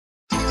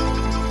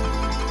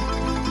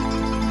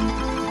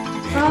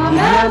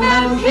on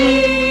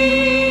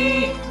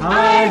MMP,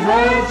 I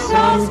heard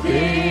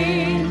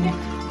something,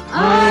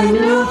 I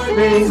knew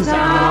things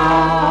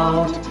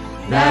out,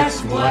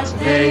 that's what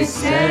they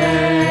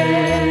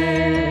say.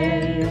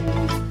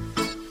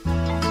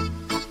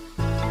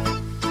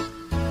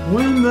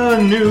 When the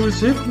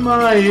news hit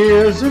my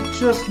ears, it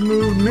just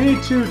moved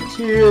me to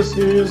tears.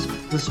 Here's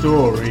the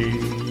story.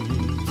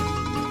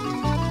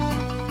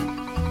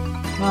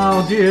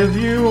 I'll give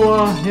you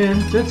a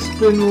hint, it's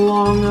been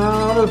long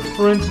out of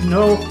print.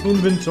 No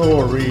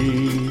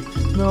inventory,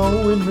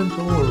 no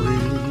inventory.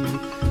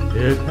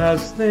 It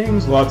has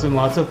things, lots and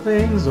lots of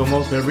things,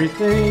 almost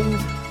everything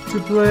to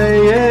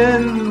play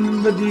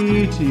in the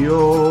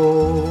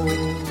DTO.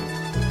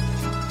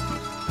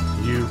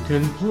 You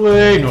can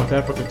play North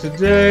Africa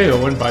today.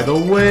 Oh, and by the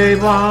way,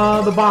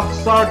 the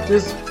box art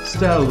is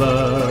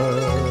stellar.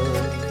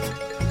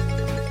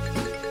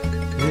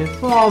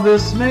 If all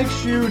this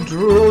makes you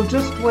drool,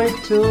 just wait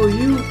till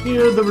you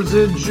hear the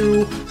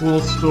residual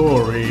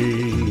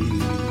story.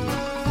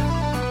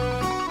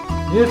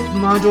 If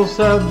Module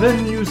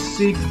 7 you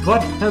seek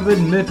but have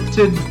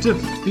admitted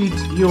defeat,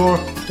 you're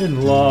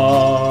in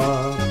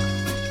luck.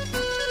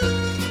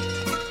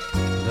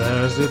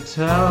 There's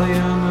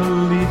Italian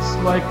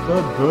elites like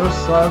the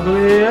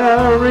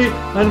Bersaglieri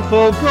and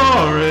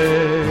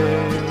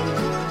Folgore,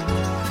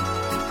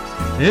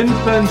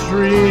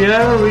 infantry,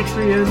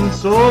 Eritrean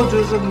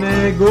soldiers of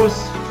Negus.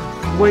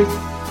 Wait,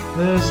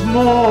 there's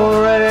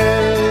more.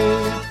 There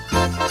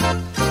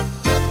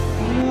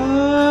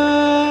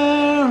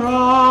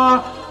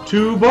are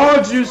two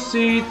boards you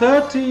see,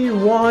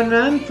 31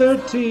 and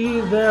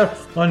 30. They're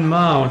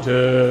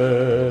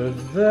unmounted.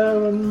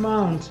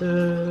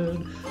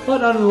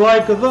 But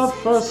unlike the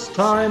first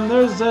time,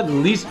 there's at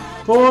least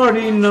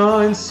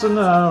 49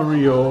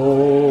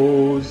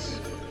 scenarios.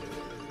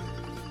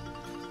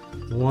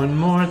 One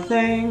more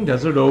thing,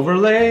 desert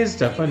overlays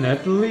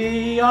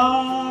definitely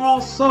are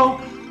also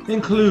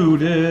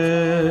included.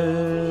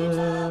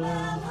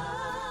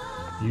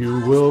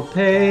 You will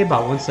pay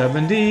about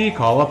 $170,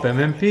 call up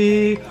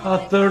MMP, a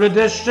 3rd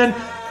edition,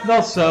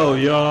 they'll sell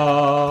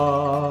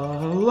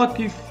ya,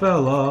 lucky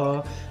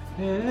fella.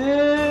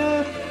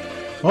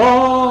 If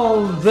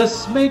all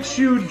this makes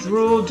you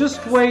drool,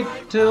 just wait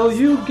till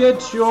you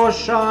get your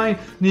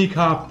shiny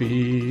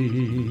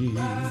copy.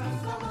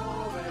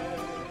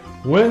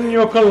 When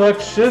your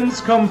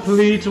collection's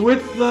complete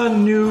with the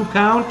new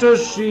counter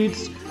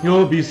sheets,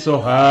 you'll be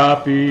so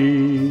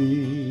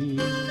happy.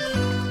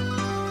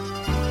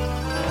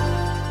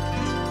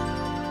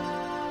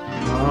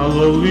 All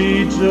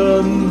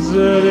legions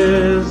it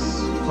is,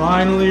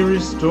 finally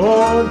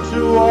restored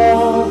to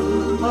all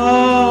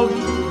of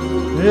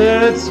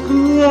its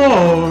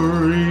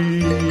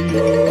glory.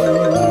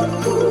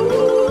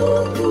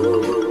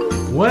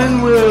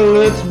 When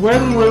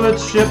will it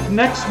ship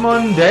next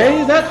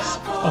Monday? That's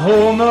a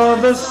whole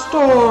nother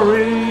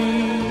story.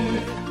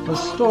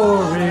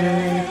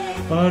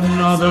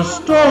 Another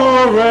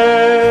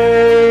story.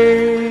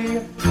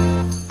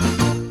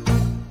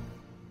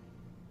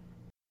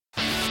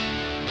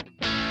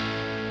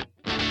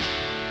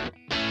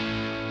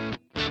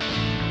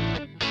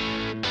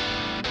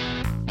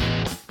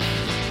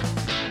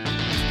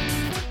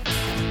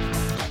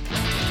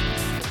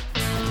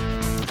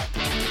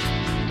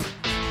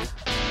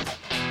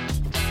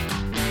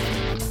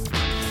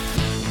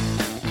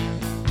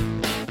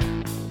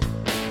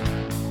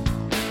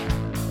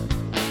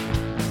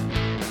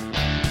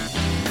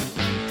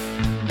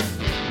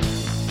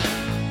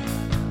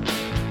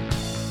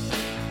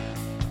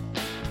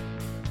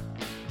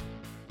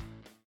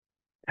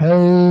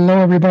 Hello,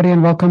 everybody,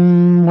 and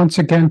welcome once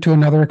again to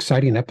another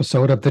exciting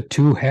episode of the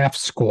Two Half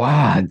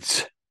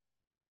Squads.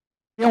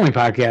 The only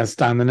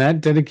podcast on the net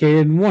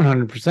dedicated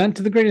 100%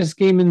 to the greatest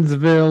game in the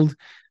world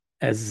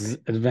as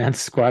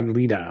Advanced Squad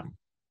leader.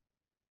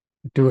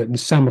 Do it in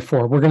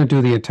semaphore. We're going to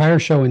do the entire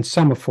show in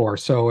semaphore,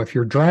 so if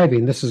you're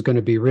driving, this is going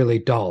to be really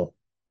dull.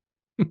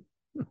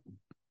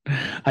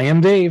 I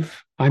am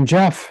Dave. I'm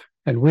Jeff,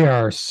 and we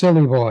are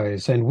Silly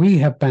Boys, and we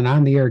have been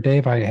on the air.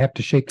 Dave, I have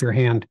to shake your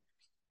hand,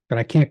 but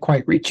I can't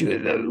quite reach you.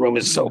 The room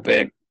is so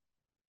big.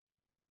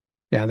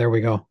 Yeah, there we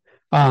go.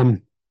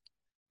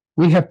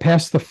 We have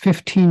passed the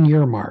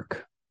 15-year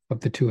mark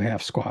of the Two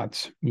Half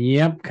Squads.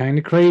 Yep, kind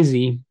of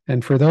crazy.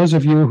 And for those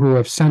of you who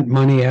have sent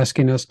money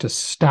asking us to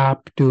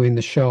stop doing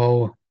the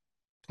show,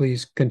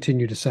 please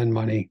continue to send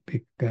money,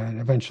 because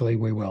eventually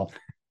we will.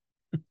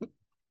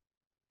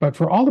 But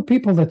for all the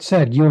people that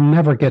said you'll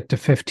never get to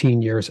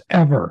 15 years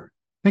ever,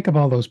 think of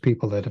all those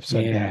people that have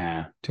said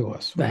that to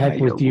us. The heck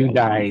with you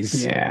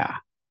guys. Yeah.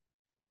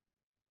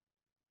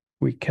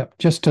 We kept,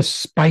 just to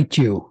spite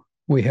you,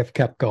 we have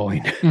kept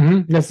going.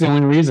 Mm-hmm. That's the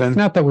only reason. It's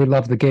not that we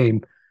love the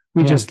game.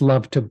 We just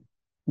love to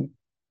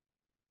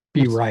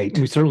be right.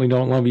 We certainly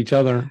don't love each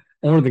other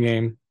or the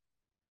game.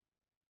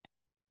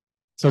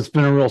 So it's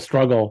been a real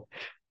struggle,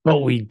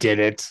 but we did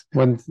it.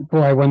 When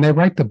they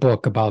write the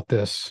book about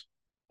this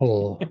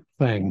whole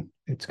thing,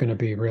 it's going to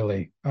be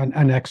really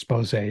an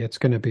expose. It's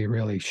going to be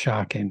really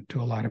shocking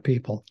to a lot of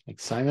people. Like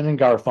Simon and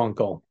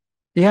Garfunkel.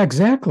 Yeah,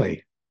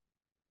 exactly.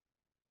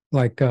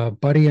 Like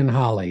Buddy and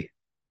Holly.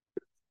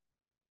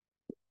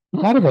 A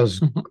lot of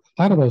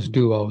those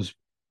duos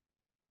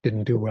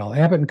didn't do well.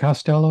 Abbott and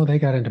Costello, they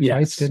got into fights,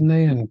 Yes. didn't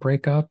they? And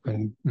break up,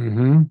 and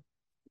Mm-hmm.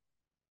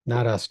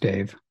 not us,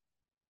 Dave.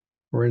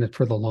 We're in it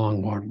for the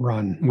long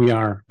run. We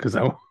are, because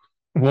I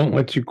won't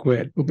let you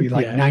quit. We'll be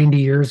like Yeah. 90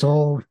 years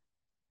old.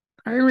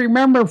 I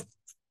remember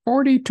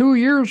 42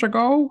 years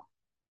ago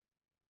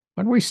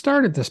when we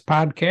started this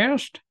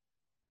podcast.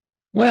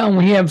 Well,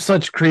 we have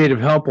such creative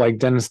help like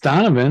Dennis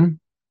Donovan.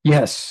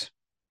 Yes.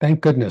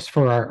 Thank goodness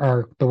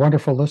for the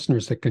wonderful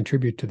listeners that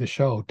contribute to the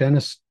show.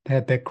 Dennis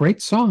had that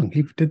great song.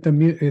 He did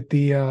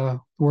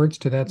the words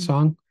to that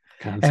song.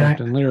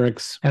 Concept and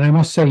lyrics. And I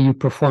must say you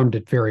performed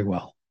it very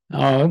well.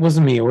 Oh, it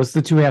wasn't me. It was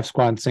the 2 Half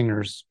Squad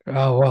singers.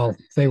 Oh, well,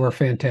 they were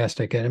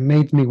fantastic. And it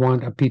made me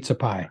want a pizza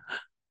pie.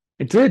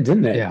 It did,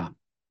 didn't it? Yeah.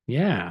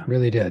 Yeah.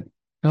 Really did.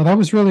 No, that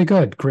was really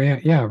good.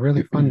 Great. Yeah,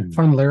 really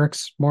fun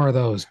lyrics. More of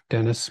those,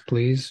 Dennis,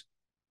 please.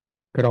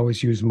 Could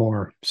always use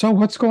more. So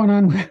what's going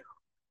on?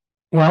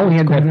 Well, we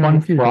had that Going on fun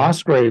with you,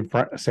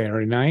 Frostgrave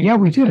Saturday night. Yeah,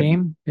 we did.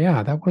 Game.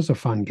 Yeah, that was a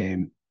fun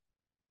game.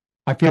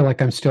 I feel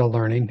like I'm still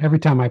learning. Every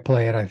time I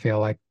play it, I feel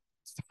like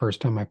it's the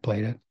first time I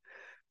played it.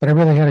 But I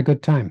really had a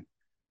good time.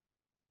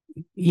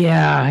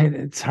 Yeah,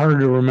 it's harder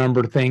to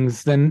remember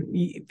things than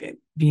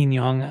being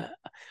young.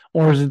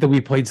 Or is it that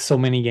we played so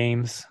many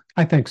games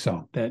I think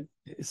so. that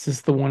is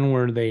this the one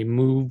where they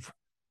move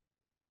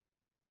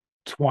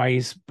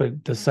twice,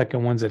 but the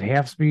second one's at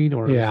half speed,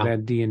 or Yeah. is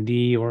that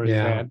D&D, or is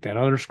Yeah. that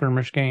other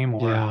skirmish game,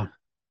 or Yeah.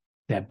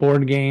 that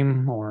board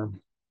game, or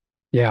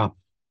Yeah.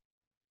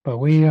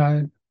 But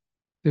it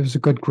was a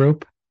good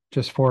group,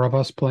 just 4 of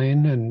us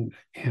playing,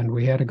 and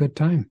we had a good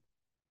time.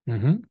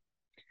 Mm-hmm.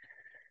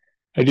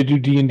 I did do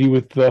D&D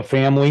with the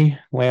family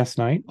last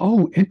night.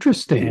 Oh,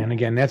 interesting. And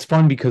again, that's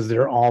fun because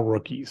they're all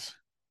rookies.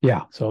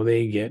 Yeah. So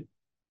they get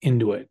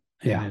into it.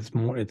 And Yeah.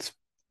 it's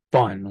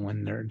fun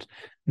when there's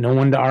no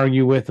one to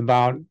argue with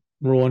about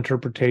rule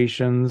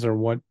interpretations or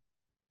what,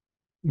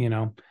 you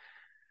know.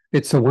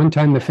 It's the one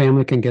time the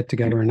family can get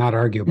together and not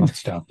argue about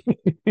stuff.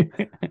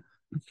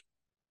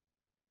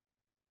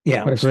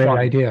 Yeah. What a great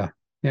idea.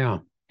 Yeah.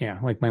 Yeah.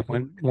 Like my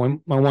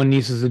one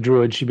niece is a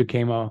druid. She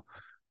became a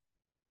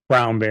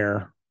brown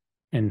bear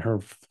in her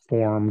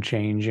form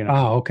change, you know.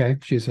 Oh, okay.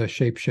 She's a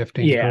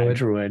shape-shifting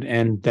druid.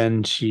 And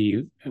then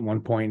she at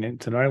one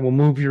point said, all right, we'll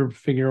move your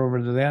figure over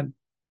to that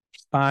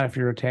spot if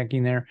you're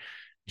attacking there.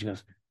 She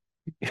goes,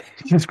 she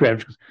just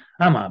grabbed, she goes,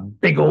 I'm a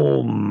big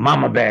old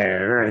mama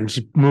bear. And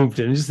she moved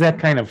it. It's just that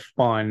kind of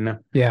fun.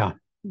 Yeah.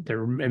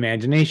 Their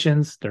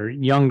imaginations, they're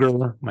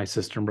younger. My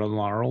sister and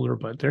brother-in-law are older,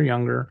 but they're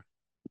younger.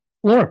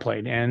 Laura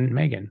played and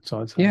Megan.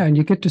 So it's and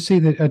you get to see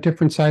a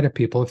different side of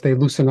people. If they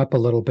loosen up a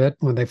little bit,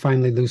 when they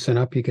finally loosen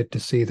up, you get to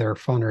see their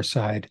funner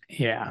side.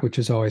 Yeah. Which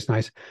is always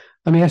nice.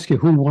 Let me ask you,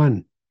 who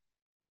won?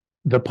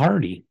 The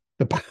party.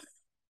 The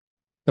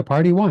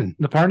party won.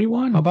 The party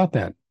won. How about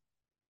that?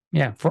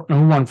 Yeah. Who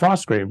won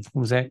Frostgrave?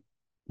 Was that?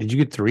 Did you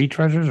get 3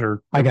 treasures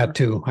or? I got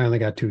 2. I only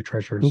got 2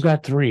 treasures. Who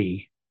got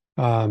 3?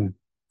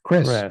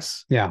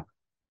 Chris. Yeah.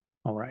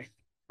 All right.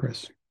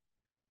 Chris.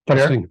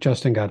 But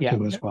Justin got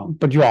 2 as well.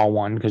 But you all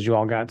won because you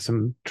all got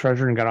some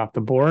treasure and got off the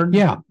board.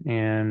 Yeah.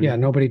 And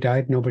nobody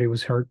died. Nobody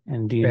was hurt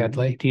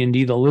badly.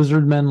 D&D, the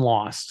lizard men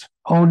lost.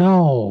 Oh, The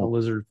no.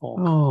 lizard folk.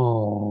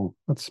 Oh,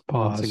 let's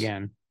pause. Once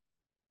again.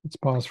 Let's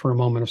pause for a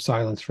moment of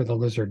silence for the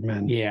lizard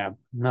men. Yeah.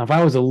 Now, if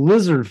I was a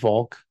lizard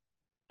folk,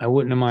 I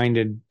wouldn't have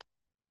minded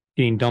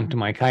being dumped in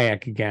my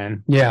kayak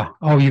again. Yeah.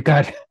 Oh, you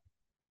have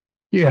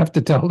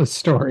to tell the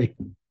story.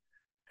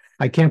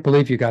 I can't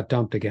believe you got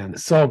dumped again.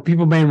 So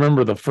people may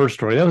remember the first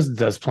story. That was the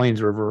Des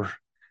Plaines River.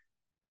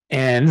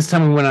 And this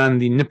time we went on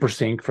the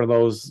Nippersink for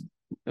those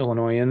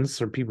Illinoisans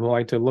or people who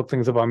like to look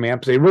things up on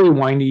maps. A really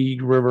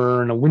windy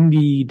river and a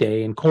windy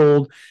day and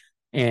cold.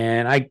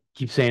 And I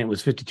keep saying it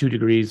was 52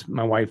 degrees.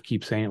 My wife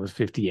keeps saying it was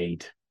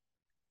 58.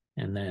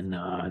 And then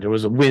there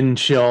was a wind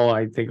chill.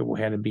 I think it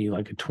had to be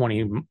like a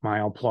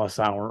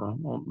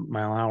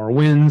 20-mile-an-hour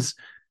winds.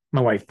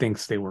 My wife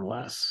thinks they were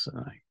less.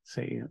 I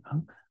say,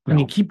 when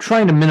you keep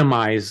trying to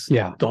minimize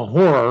the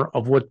horror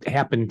of what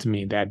happened to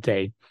me that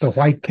day. The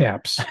white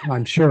caps,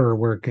 I'm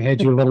sure,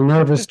 had you a little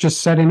nervous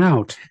just setting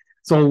out.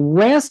 So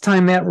last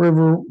time that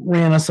river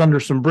ran us under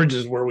some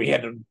bridges where we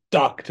had to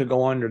duck to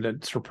go under,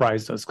 that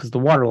surprised us because the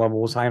water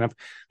level was high enough.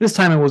 This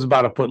time it was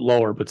about a foot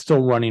lower, but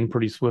still running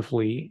pretty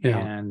swiftly. Yeah.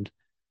 And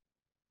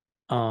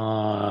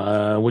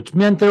which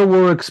meant there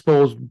were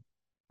exposed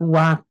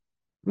rock.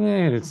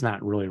 It's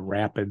not really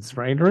rapids,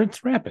 right? Or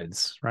it's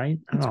rapids, right?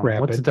 It's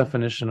rapid. What's the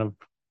definition of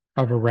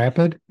a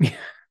rapid?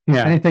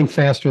 Yeah. Anything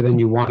faster than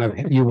you want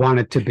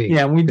it to be.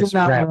 Yeah, we did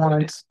not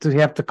want it to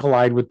have to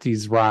collide with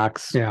these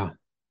rocks. Yeah.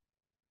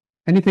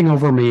 Anything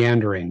over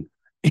meandering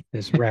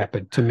is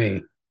rapid to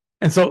me.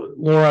 And so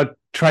Laura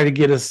tried to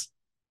get us.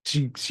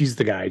 She's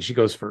the guide. She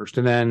goes first,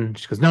 and then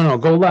she goes, "No,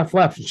 go left."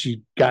 And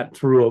she got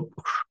through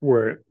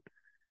where it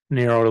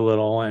narrowed a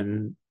little,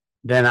 and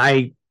then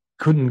I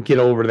couldn't get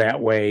over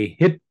that way.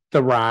 Hit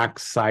the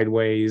rocks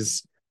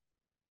sideways,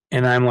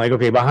 And I'm like,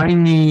 okay,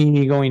 behind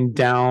me going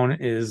down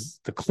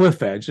is the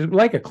cliff edge.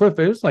 Like a cliff,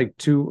 it was like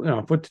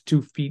 1 to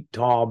 2 feet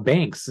tall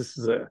banks. This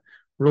is a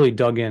really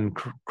dug in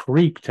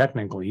creek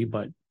technically,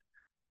 but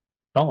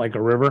felt like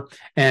a river.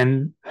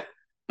 And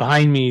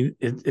behind me,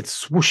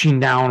 it's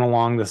swooshing down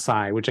along the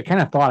side, which I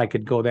kind of thought I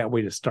could go that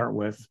way to start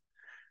with.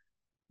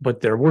 But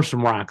there were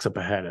some rocks up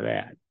ahead of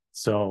that.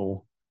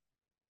 So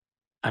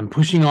I'm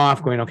pushing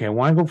off, going, okay, I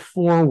want to go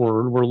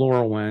forward where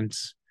Laura went.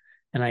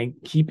 And I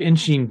keep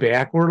inching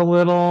backward a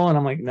little. And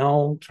I'm like,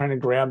 no, trying to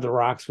grab the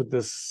rocks with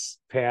this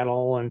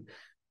paddle and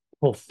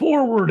pull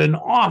forward and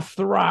off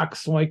the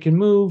rocks so I can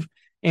move.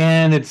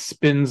 And it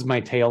spins my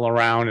tail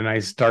around and I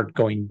start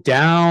going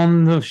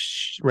down the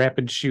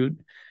rapid chute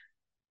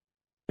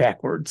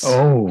backwards.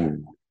 Oh.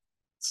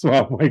 So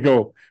I'm like,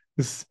 oh,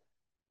 this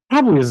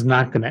probably is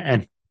not going to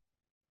end.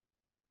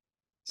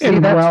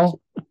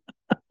 Well,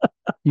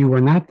 you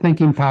were not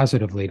thinking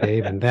positively,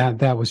 Dave, and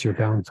that was your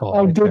downfall.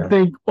 I did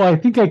think, well, I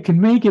think I could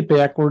make it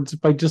backwards if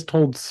I just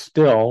hold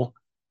still.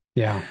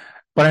 Yeah.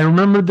 But I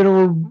remembered there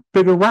were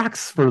bigger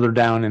rocks further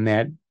down in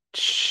that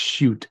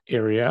chute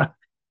area.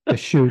 The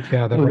chute,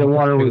 yeah. The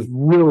water was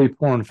really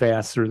pouring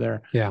fast through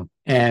there. Yeah.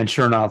 And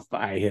sure enough,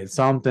 I hit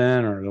something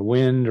or the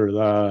wind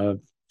or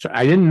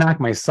I didn't knock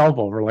myself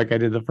over like I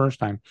did the first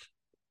time.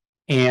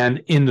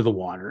 And into the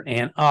water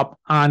and up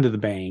onto the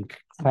bank,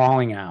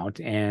 crawling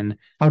out. And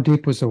how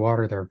deep was the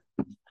water there?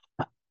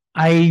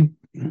 I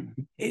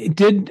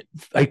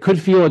could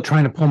feel it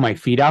trying to pull my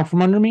feet out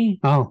from under me.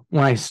 Oh,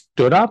 when I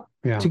stood up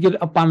to get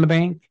up on the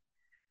bank.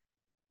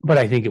 But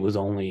I think it was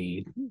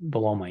only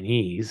below my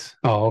knees.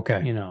 Oh,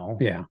 okay.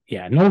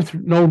 Yeah.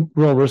 No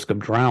real risk of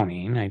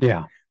drowning.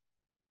 Yeah.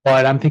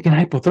 But I'm thinking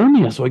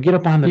hypothermia, so I get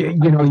up on the.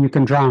 You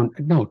can drown.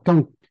 No,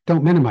 don't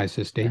minimize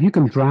this, Dave. You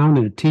can drown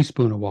in a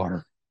teaspoon of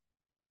water.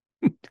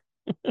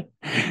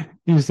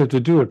 You just have to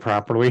do it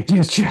properly.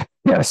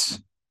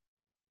 Yes.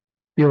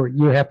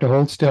 You have to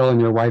hold still, and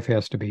your wife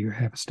has to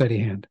have a steady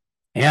hand.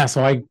 Yeah,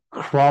 so I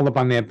crawled up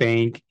on that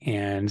bank,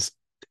 and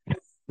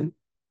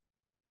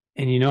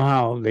you know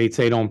how they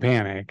say don't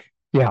panic.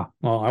 Yeah.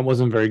 Well, I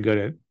wasn't very good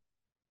at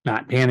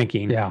not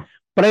panicking. Yeah.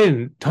 But I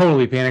didn't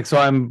totally panic, so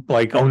I'm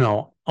like, oh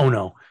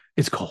no,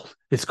 it's cold.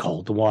 It's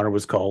cold. The water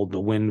was cold. The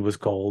wind was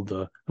cold.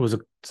 There was a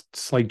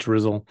slight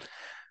drizzle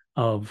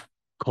of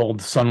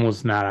cold. The sun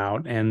was not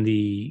out, and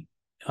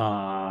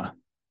I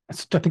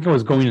think I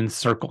was going in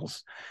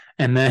circles.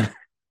 And then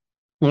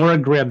Laura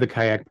grabbed the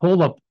kayak,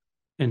 pulled up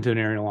into an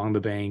area along the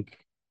bank,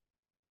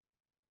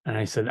 and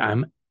I said,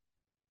 I'm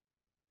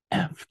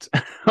effed.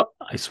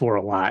 I swore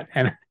a lot.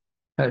 And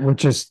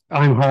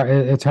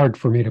it's hard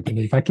for me to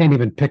believe. I can't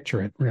even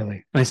picture it,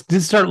 really. I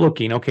did start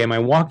looking. Okay, am I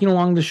walking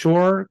along the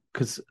shore?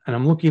 And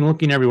I'm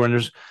looking everywhere.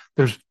 And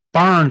there's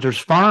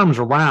farms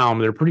around.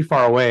 They're pretty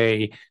far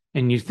away.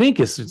 And you think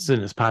it's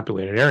in this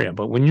populated area,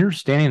 but when you're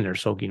standing there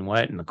soaking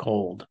wet in the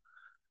cold,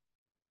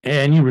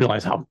 and you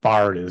realize how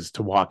far it is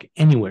to walk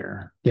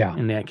anywhere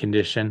in that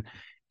condition.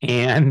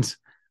 And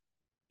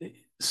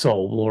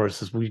so Laura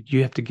says, well,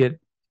 you have to get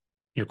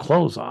your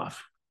clothes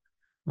off.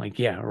 I'm like,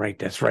 yeah, right.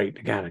 That's right.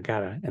 I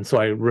gotta. And so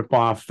I rip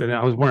off, and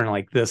I was wearing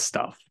like this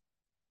stuff,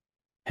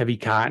 heavy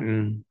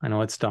cotton. I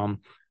know it's dumb.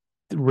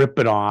 Rip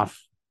it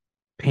off,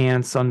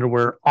 pants,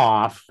 underwear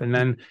off. And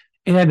then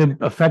it had an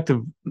effect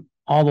of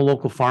all the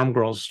local farm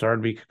girls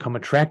started to become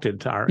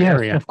attracted to our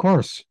area. Of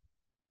course.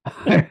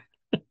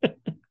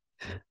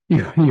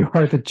 You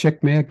are the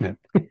chick magnet.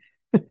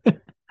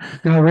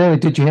 No, really,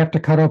 did you have to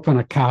cut open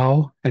a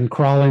cow and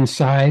crawl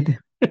inside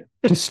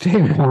to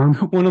stay warm?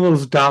 One of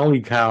those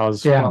dolly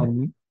cows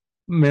from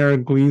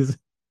Mariglees.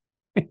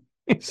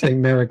 St.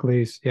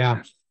 Mariglees,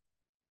 yeah.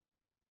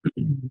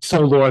 So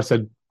Laura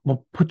said,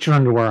 well, put your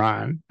underwear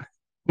on.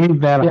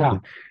 Leave that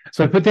on.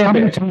 So I put that. How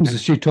many times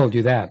has she told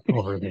you that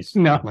over this?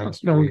 No.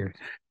 Years?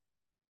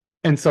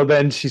 And so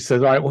then she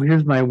says, all right, well,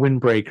 here's my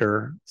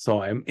windbreaker.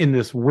 So I'm in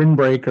this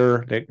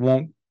windbreaker that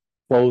won't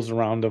close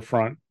around the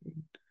front.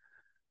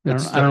 I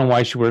don't know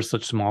why she wears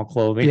such small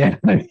clothing. Yeah,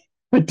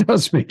 it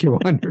does make you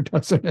wonder,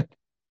 doesn't it?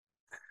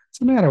 What's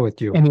the matter with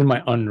you? And in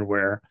my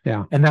underwear.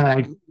 Yeah. And then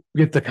I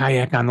get the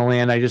kayak on the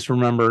land. I just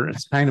remember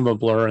it's kind of a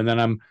blur. And then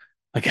I'm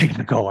like, I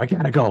gotta go. I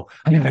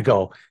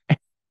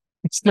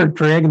start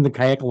dragging the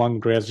kayak along the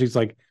grass. She's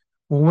like,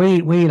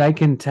 well, wait, I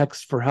can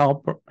text for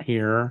help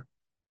here.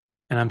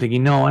 And I'm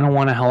thinking, no, I don't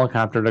want a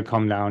helicopter to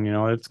come down.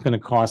 It's going to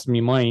cost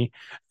me money.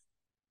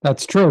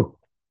 That's true.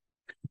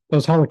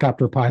 Those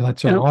helicopter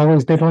pilots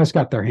they've always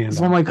got their hands.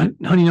 So I'm like,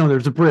 honey, no,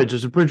 there's a bridge.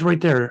 There's a bridge right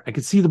there. I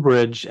can see the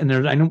bridge,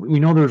 and we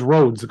know there's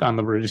roads on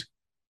the bridge.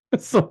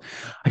 So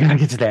I gotta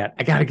get to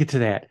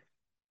that.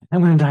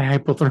 I'm going to die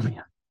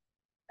hypothermia.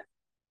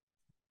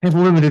 I have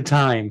limited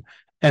time,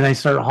 and I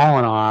start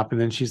hauling off.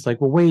 And then she's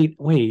like, well, wait.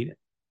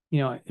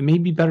 It may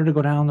be better to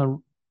go down the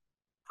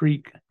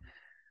creek.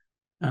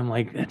 I'm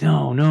like,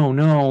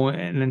 no.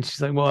 And then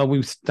she's like, well,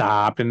 we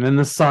stopped. And then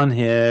the sun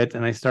hit,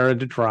 and I started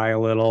to try a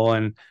little,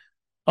 and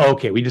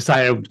okay, we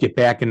decided to get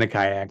back in the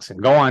kayaks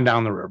and go on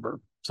down the river.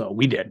 So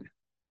we did.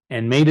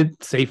 and made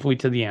it safely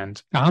to the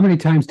end. Now, how many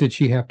times did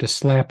she have to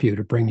slap you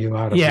to bring you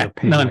out of your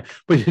panic? None.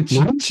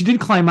 But she did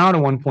climb out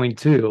at one point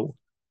too,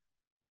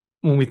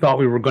 when we thought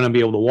we were going to be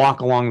able to walk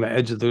along the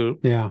edge of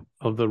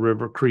the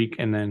river creek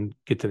and then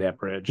get to that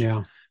bridge.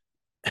 Yeah.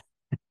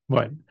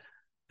 But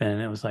then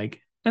it was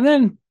like, and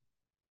then,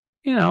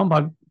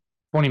 about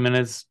 20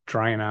 minutes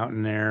drying out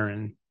in there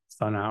and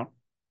sun out.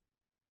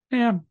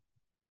 Yeah,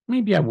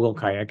 maybe I will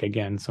kayak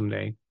again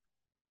someday.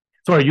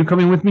 So are you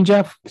coming with me,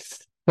 Jeff?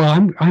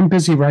 Well, I'm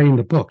busy writing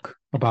the book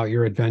about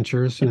your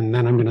adventures, and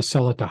then I'm going to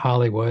sell it to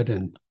Hollywood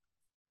and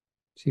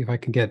see if I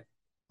can get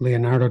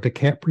Leonardo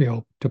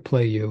DiCaprio to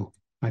play you.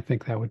 I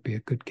think that would be a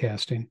good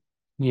casting.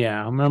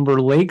 Yeah,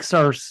 remember, lakes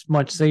are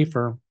much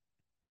safer.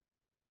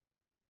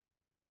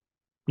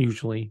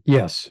 Usually.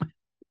 Yes.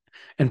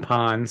 And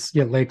ponds.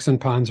 Yeah, lakes and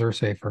ponds are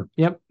safer.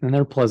 Yep, and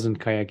they're pleasant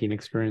kayaking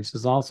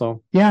experiences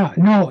also. Yeah,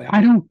 no,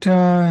 I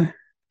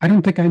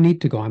don't think I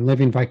need to go. I'm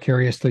living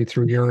vicariously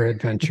through your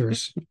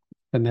adventures.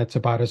 And that's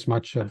about as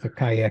much of the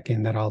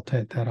kayaking that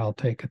I'll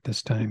take at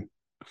this time.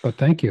 But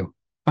thank you.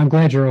 I'm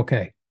glad you're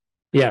okay.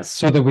 Yes.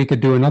 So that we could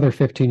do another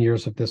 15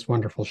 years of this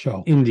wonderful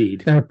show.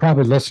 Indeed. There are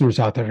probably listeners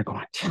out there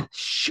going,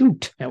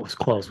 shoot. That was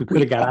close. We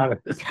could have got out of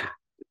this.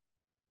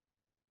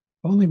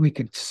 Only we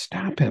could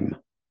stop him.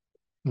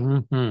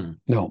 Mm-hmm.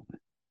 No.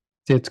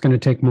 It's going to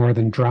take more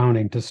than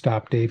drowning to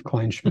stop Dave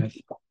Kleinschmidt.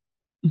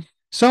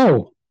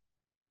 So,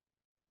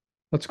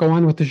 let's go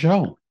on with the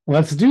show.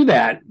 Let's do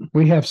that.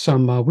 We have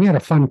we had a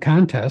fun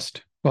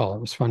contest. Well, it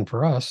was fun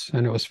for us,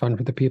 and it was fun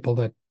for the people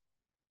that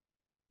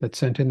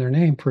sent in their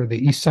name for the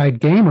Eastside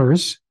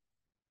Gamers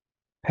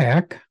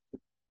pack.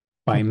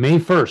 By May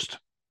 1st.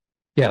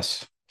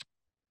 Yes.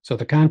 So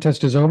the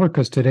contest is over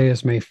because today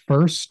is May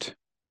 1st.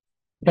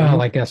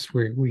 Well, I guess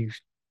we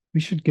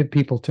should give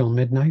people till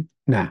midnight.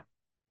 Nah.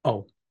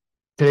 Oh,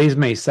 today's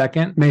May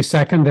 2nd? May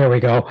 2nd, there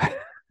we go.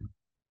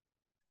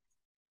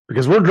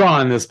 Because we're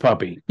drawing this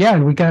puppy. Yeah,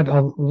 and we got a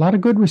lot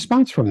of good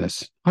response from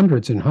this.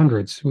 Hundreds and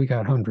hundreds. We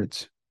got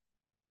hundreds.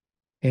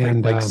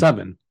 And like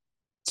 7.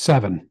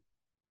 7.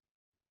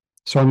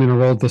 So I'm going to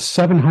roll the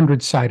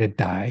 700-sided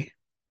die.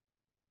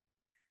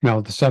 No,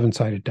 the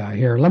 7-sided die.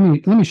 Here, let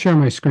me share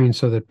my screen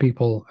so that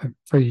people,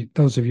 for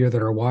those of you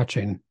that are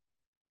watching.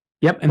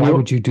 Yep. And why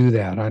would you do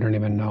that? I don't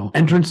even know.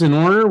 Entrants in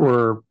order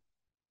were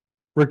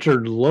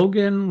Richard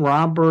Logan,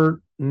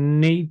 Robert,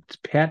 Nate,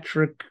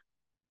 Patrick,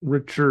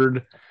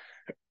 Richard.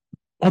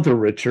 Other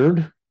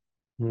Richard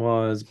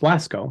was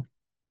Blasco,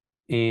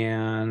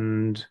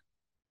 and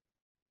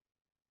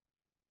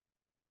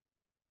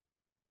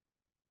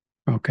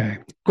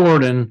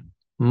Gordon,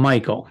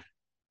 Michael.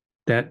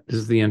 That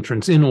is the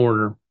entrance in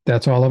order.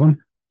 That's all of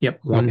them? Yep.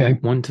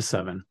 1 to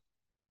 7.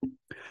 All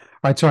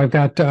right. So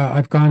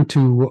I've gone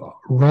to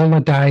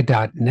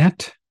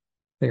rolladie.net.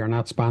 They are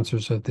not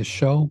sponsors of this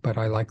show, but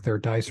I like their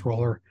dice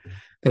roller.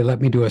 They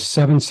let me do a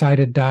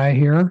 7-sided die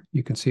here.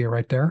 You can see it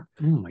right there.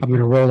 I'm going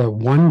to roll it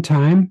 1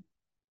 time.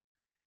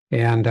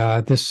 And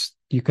this,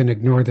 you can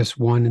ignore this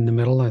 1 in the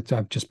middle.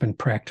 I've just been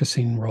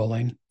practicing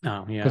rolling.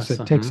 Oh, yes. Because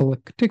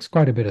it takes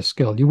quite a bit of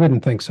skill. You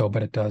wouldn't think so,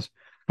 but it does.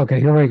 Okay,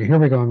 here we go.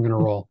 I'm going to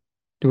roll.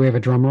 Do we have a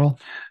drum roll?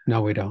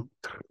 No, we don't.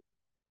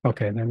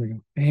 Okay, there we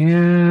go.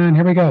 And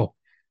here we go.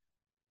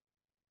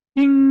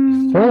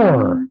 Ding.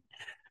 4.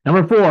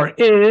 Number 4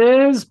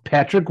 is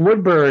Patrick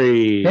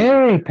Woodbury.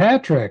 Hey,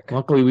 Patrick.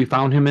 Luckily, we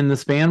found him in the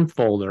spam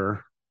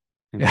folder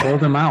and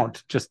pulled him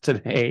out just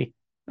today.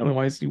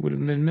 Otherwise, he would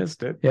have been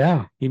missed it.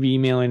 Yeah. He'd be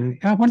emailing.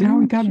 I wonder how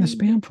we got in the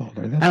spam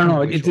folder. I don't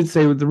know. It did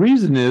say the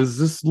reason is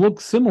this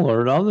looks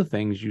similar to other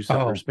things you sent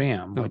for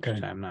spam, which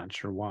okay. I'm not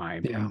sure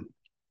why. Yeah.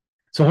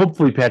 So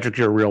hopefully, Patrick,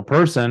 you're a real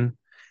person,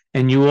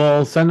 and you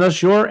will send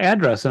us your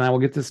address, and I will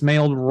get this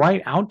mailed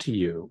right out to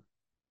you.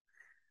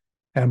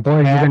 And boy,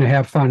 you're going to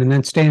have fun. And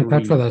then stay in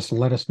touch with us and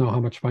let us know how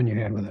much fun you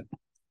had with it.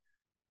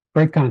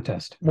 Great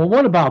contest. Well,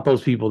 what about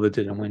those people that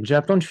didn't win,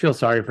 Jeff? Don't you feel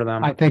sorry for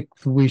them? I think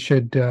we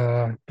should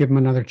give them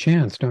another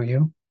chance, don't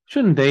you?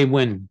 Shouldn't they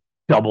win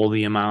double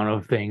the amount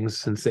of things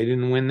since they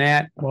didn't win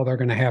that? Well, they're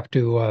going to have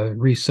to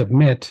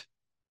resubmit,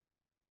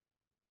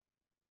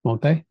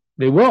 won't they?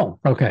 They will.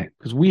 Okay.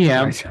 Because we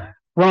have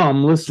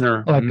from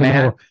listener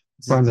Matt.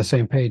 We're on the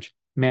same page.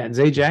 Matt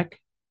Zajac.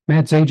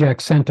 Matt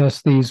Zajac sent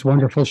us these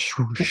wonderful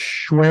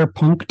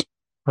Schwerepunkt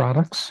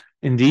products.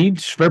 Indeed,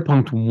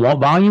 Schwerepunkt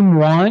Volume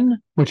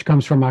 1. Which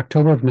comes from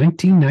October of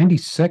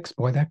 1996.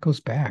 Boy, that goes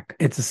back.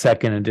 It's a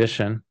 2nd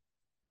edition.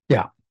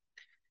 Yeah.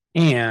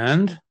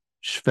 And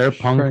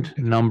Schwerepunkt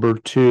number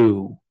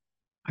 2.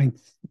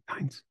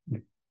 Eins,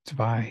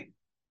 zwei.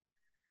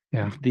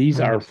 Yeah.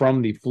 These are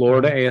from the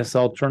Florida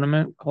ASL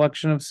tournament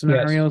collection of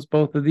scenarios,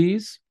 both of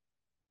these.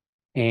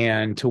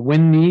 And to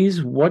win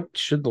these, what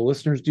should the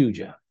listeners do,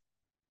 Jeff?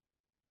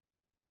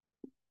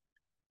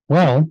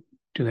 Well,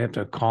 do they have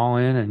to call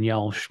in and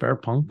yell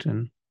Schwerepunkt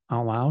and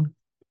out loud?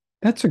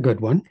 That's a good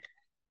one.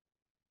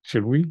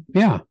 Should we?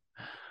 Yeah.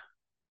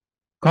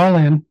 Call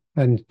in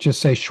and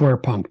just say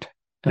Schwerepunkt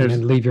and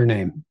then leave your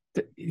name.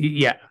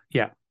 Yeah.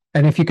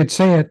 And if you could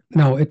say it,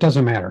 no, it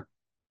doesn't matter.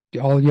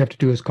 All you have to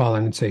do is call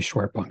in and say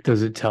Schwerepunkt.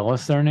 Does it tell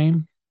us their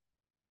name?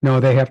 No,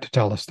 they have to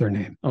tell us their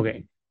name.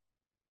 Okay.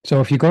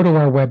 So if you go to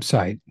our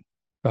website,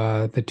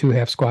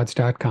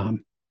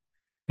 the2halfsquads.com,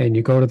 and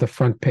you go to the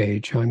front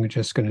page, I'm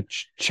just going to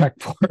check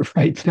for it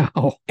right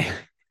now.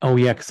 Oh,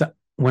 yeah, because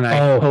when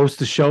I post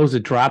the shows,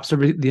 it drops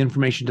the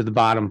information to the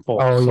bottom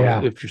full. Oh, so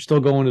yeah. if you're still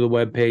going to the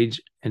web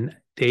page and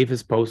Dave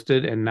has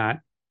posted and not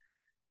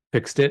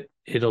fixed it,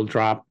 it'll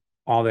drop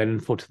all that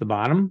info to the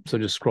bottom. So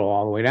just scroll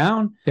all the way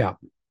down. Yeah.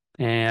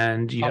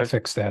 And I'll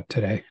fix that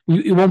today.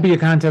 It won't be a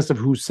contest of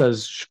who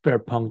says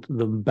Schwerepunkt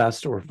the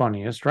best or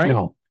funniest, right?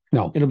 No.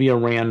 It'll be a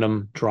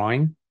random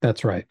drawing.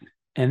 That's right.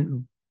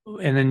 And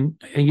then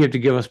you have to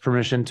give us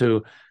permission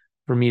for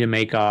me to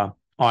make a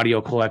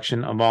audio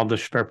collection of all the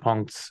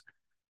Schwerepunkts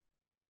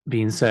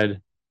being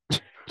said,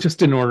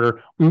 just in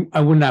order.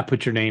 I would not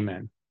put your name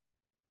in.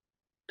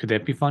 Could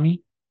that be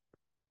funny?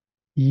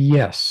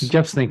 Yes.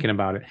 Jeff's thinking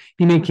about it.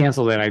 He may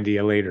cancel that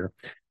idea later.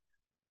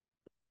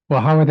 Well,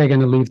 how are they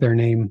going to leave their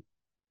name?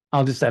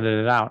 I'll just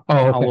edit it out. Oh,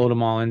 okay. I'll load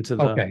them all into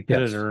the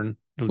editor, and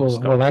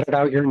we'll edit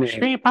out your name.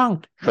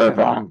 Schwerepunkt.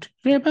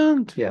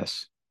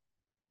 Yes,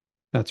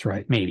 that's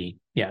right. Maybe.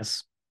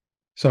 Yes.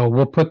 So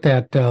we'll put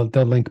that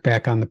the link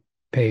back on the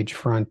page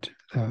front,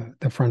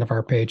 the front of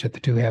our page at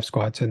the 2 half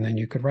squads, and then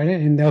you could write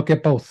it, and they'll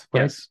get both.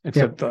 Right? Yes,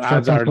 except the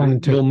odds are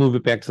we'll move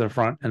it back to the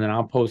front, and then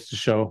I'll post the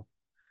show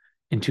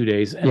in 2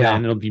 days, and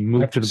then it'll be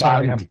moved to the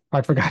bottom.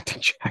 I forgot to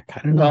check.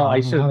 I don't know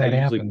how that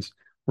happens.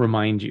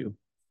 Remind you.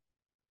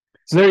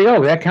 So there you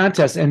go. That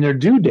contest, and their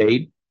due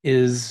date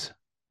is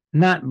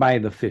not by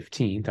the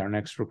 15th, our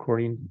next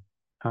recording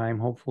time,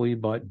 hopefully,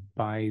 but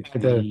by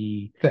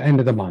the end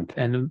of the month.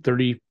 And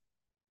 30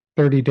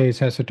 days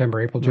has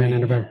September, April, June,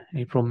 and November.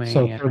 April, May,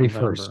 so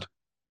 31st.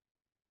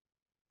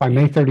 By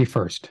May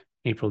 31st.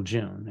 April,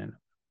 June. And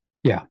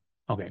yeah.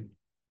 Okay.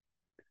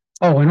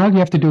 Oh, and all you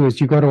have to do is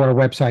you go to our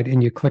website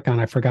and you click on,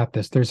 I forgot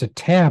this, there's a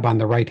tab on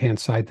the right-hand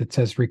side that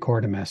says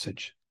record a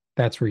message.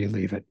 That's where you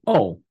leave it.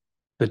 Oh,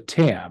 the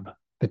tab.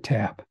 The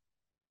tab.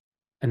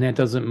 And that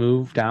doesn't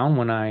move down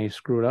when I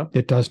screw it up?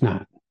 It does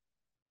not.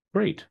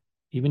 Great.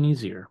 Even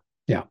easier.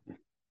 Yeah.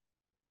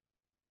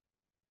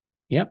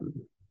 Yep.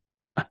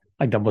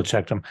 I double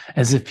checked him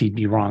as if he'd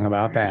be wrong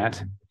about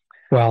that.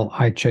 Well,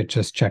 I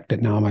just checked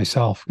it now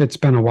myself. It's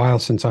been a while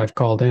since I've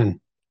called in.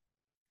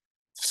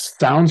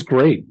 Sounds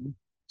great.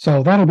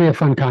 So that'll be a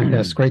fun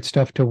contest. Great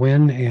stuff to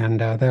win, and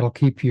that'll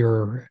keep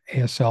your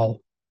ASL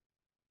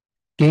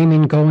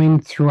gaming going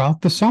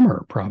throughout the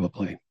summer,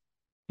 probably.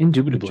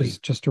 Indubitably. Which is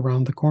just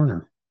around the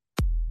corner.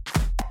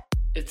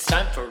 It's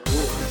time for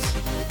rules.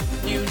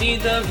 You need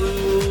the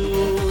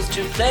rules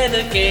to play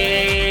the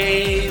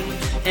game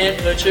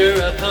and put your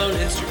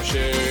opponents to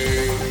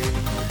shame.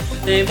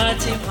 They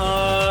might seem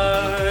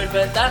hard,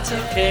 but that's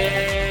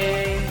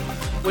okay.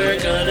 We're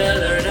gonna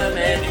learn them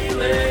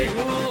anyway.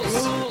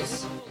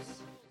 Rules.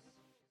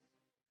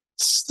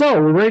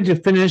 So we're ready to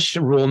finish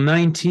Rule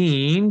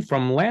 19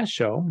 from last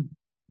show.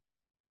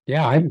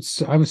 Yeah, I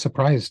was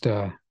surprised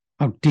how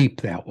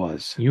deep that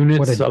was.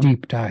 What a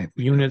deep dive.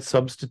 Unit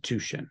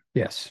substitution.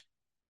 Yes.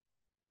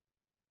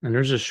 And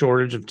there's a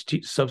shortage of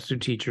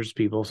substitute teachers,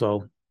 people.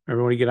 So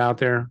everybody get out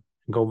there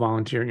and go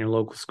volunteer in your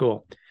local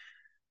school.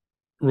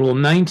 Rule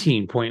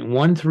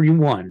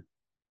 19.131,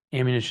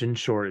 ammunition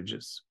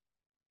shortages.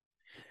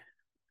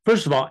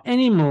 First of all,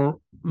 any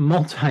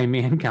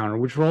multi-man counter,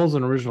 which rolls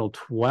an original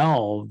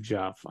 12,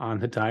 Jeff, on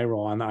the die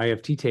roll on the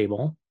IFT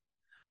table,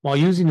 while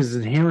using his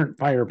inherent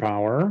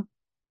firepower,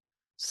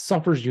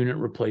 suffers unit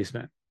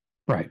replacement.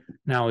 Right.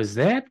 Now, is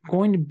that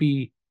going to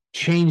be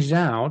changed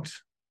out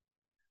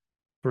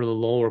for the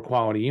lower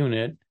quality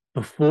unit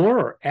before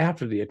or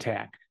after the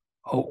attack?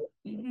 Oh,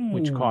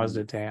 which caused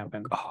it to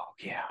happen? Oh,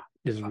 yeah.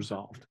 Is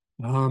resolved.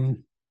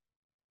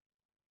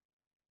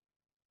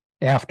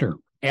 After.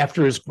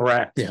 After is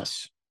correct.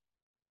 Yes.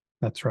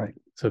 That's right.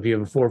 So if you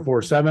have a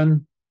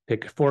 4.47,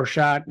 pick a 4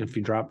 shot. If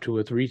you drop to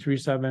a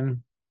 3.37,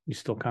 you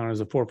still count as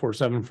a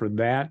 4.47 for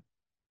that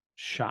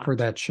shot. For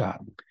that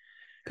shot.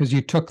 Because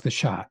you took the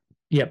shot.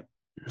 Yep.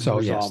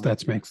 So yes,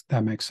 that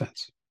makes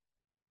sense.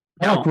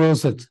 I like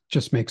rules that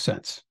just make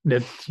sense.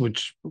 That's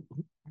which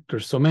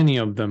there's so many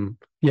of them.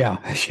 Yeah.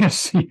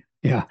 Yes.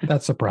 Yeah.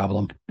 That's a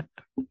problem.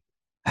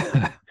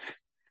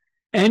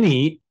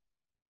 Any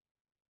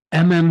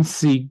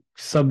MMC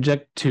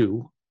subject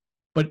to,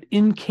 but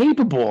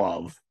incapable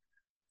of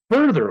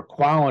further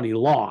quality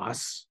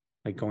loss,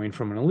 like going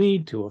from an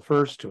elite to a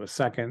first to a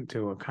second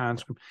to a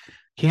conscript,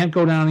 can't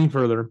go down any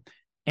further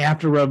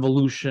after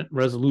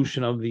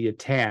resolution of the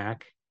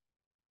attack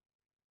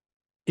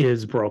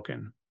is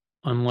broken,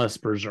 unless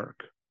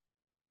berserk.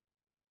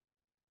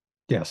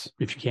 Yes.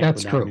 If you can't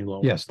That's go down true. any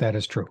lower. Yes, that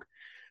is true.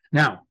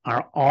 Now,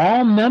 are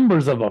all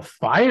members of a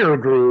fire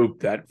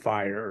group that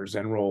fires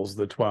and rolls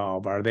the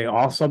 12, are they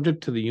all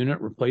subject to the unit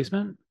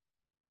replacement?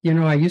 You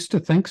know, I used to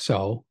think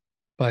so,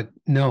 but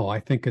no, I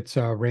think it's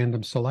a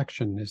random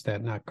selection. Is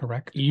that not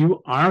correct?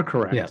 You are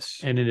correct. Yes.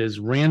 And it is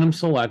random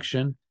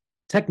selection,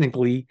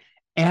 technically,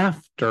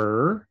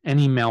 after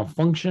any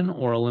malfunction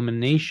or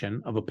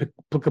elimination of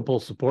applicable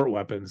support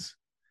weapons,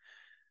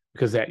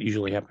 because that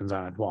usually happens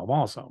on a 12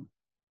 also.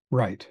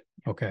 Right.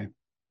 Okay.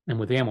 And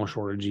with ammo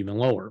shortage, even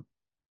lower.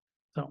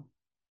 So,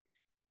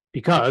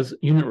 because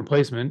unit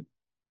replacement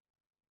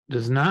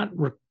does not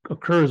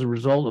occur as a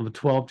result of a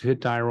 12 to hit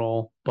die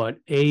roll, but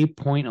a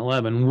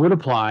 .11 would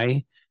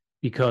apply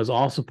because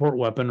all support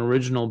weapon,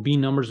 original B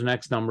numbers and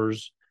X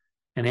numbers,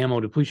 and ammo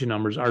depletion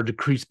numbers are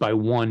decreased by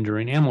 1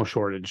 during ammo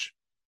shortage.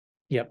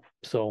 Yep.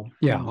 So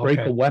Yeah, break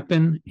okay. a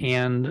weapon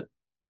and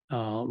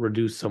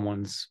reduce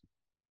someone's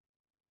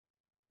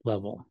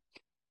level.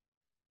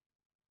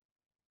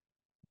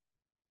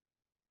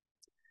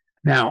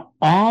 Now,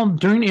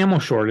 during ammo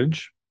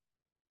shortage,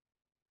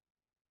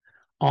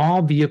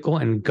 all vehicle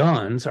and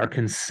guns are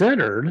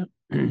considered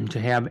to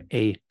have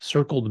a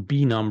circled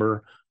B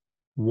number,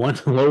 one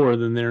lower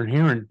than their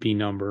inherent B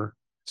number.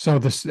 So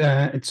this,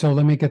 so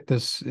let me get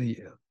this.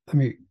 Let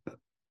me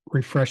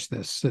refresh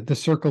this. The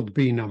circled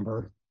B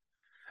number.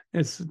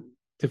 It's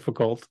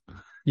difficult.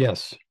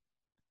 Yes,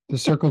 the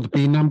circled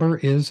B number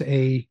is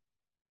a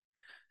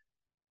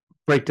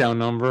Breakdown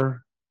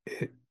number.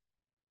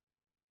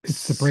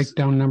 It's the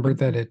breakdown number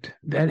that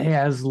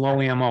has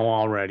low ammo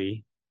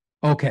already.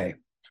 Okay.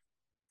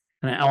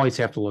 And I always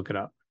have to look it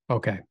up.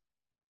 Okay.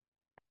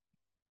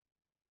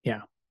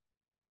 Yeah.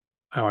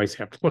 I always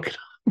have to look it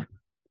up.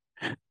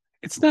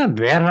 It's not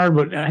that hard,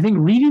 but I think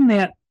reading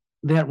that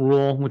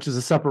rule, which is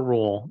a separate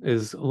rule,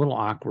 is a little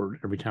awkward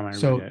every time I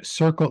read it.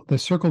 The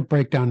circled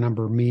breakdown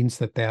number means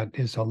that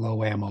is a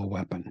low ammo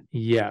weapon.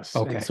 Yes.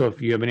 Okay. And so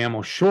if you have an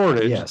ammo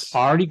shortage, it's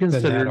already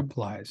considered then that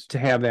applies to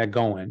have that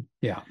going.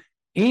 Yeah.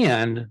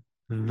 And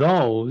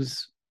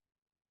those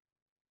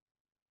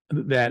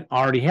that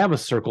already have a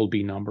circled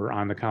B number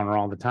on the counter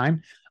all the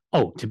time.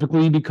 Oh,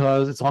 typically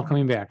because it's all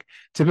coming back.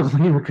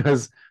 Typically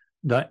because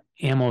the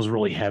ammo is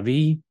really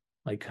heavy,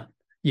 like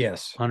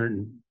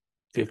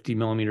 150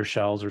 millimeter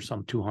shells or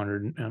some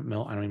 200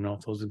 mil. I don't even know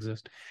if those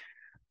exist.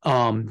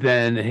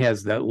 Then it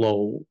has that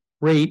low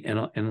rate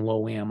and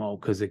low ammo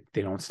because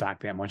they don't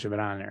stock that much of it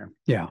on there.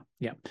 Yeah.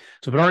 Yeah.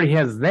 So if it already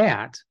has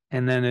that,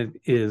 and then it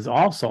is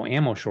also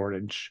ammo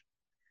shortage,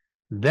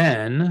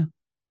 then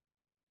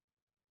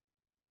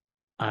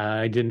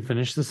I didn't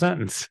finish the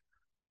sentence.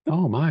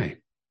 Oh my.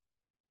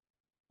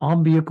 All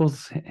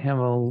vehicles have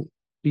a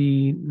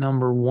B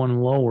number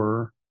 1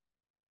 lower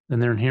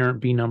than their inherent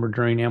B number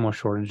during ammo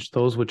shortage.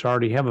 Those which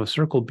already have a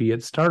circle B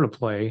at start of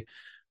play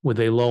with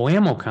a low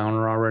ammo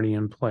counter already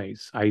in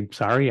place. I'm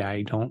sorry,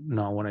 I don't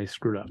know what I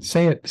screwed up.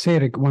 Say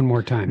it one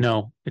more time.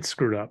 No, it's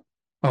screwed up.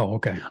 Oh,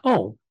 okay.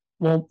 Oh,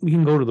 well, we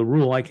can go to the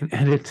rule. I can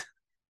edit.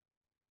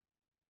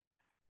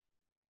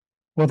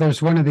 Well,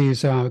 there's one of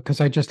these, because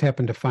I just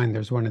happened to find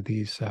there's one of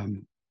these,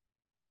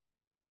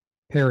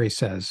 Perry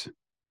says,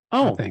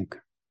 I think,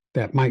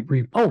 that might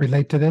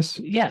relate to this.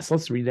 Yes,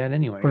 let's read that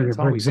anyway.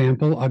 For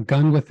example, a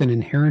gun with an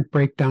inherent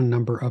breakdown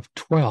number of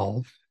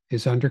 12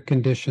 is under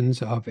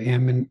conditions of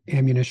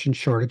ammunition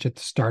shortage at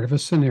the start of a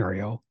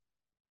scenario.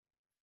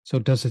 So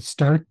does it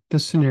start the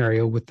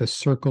scenario with the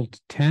circled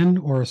 10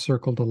 or a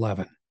circled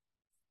 11?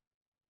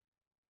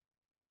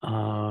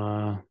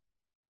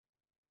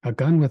 A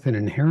gun with an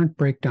inherent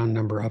breakdown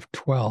number of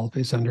 12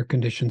 is under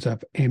conditions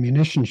of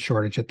ammunition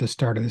shortage at the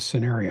start of the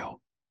scenario.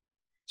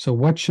 So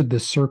what should the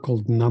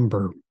circled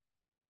number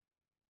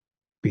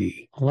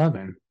be?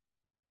 11.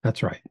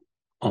 That's right.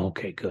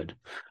 Okay, good.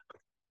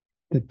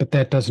 But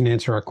that doesn't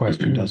answer our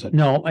question, does it?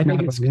 No, I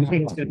think it's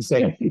going to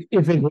say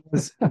if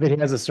it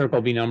has a circle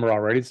B number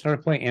already to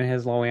start play and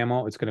has low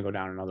ammo, it's going to go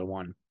down another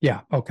 1. Yeah.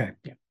 Okay.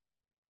 Yeah.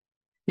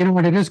 You know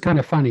what? It is kind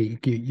of funny.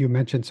 You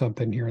mentioned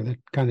something here that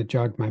kind of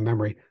jogged my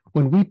memory.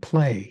 When we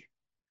play,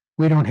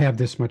 we don't have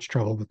this much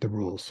trouble with the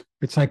rules.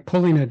 It's like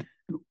pulling it.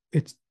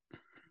 It's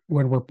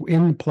when we're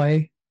in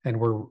play and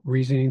we're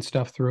reasoning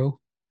stuff through,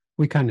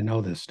 we kind of know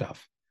this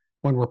stuff.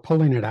 When we're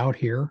pulling it out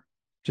here,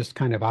 just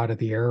kind of out of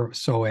the air,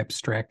 so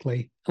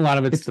abstractly. A lot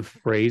of it's the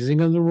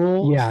phrasing of the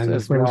rule. Yeah, and the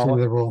phrasing of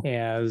the rule.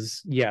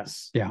 As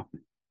yes. Yeah.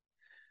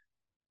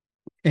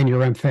 And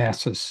your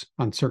emphasis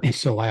on certain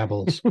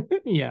syllables.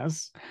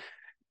 Yes.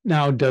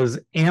 Now, does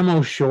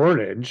ammo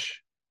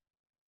shortage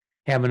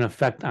have an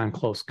effect on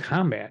close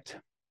combat?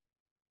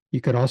 You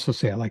could also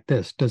say it like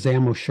this. Does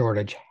ammo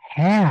shortage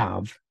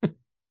have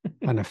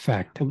an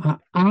effect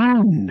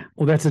on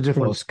that's a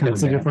different close combat?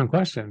 That's a different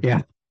question.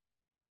 Yeah.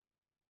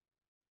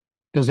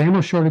 Does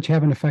ammo shortage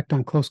have an effect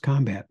on close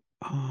combat?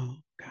 Oh,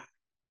 God.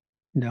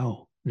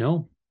 No.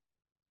 No.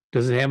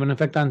 Does it have an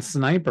effect on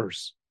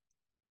snipers?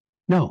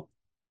 No.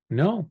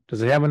 No.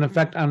 Does it have an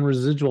effect on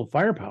residual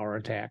firepower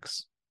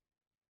attacks?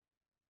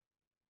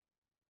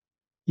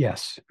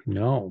 Yes.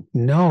 No.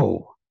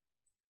 No.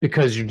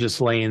 Because you're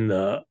just laying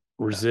the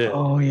resid.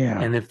 Oh,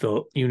 yeah. And if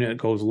the unit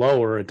goes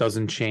lower, it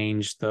doesn't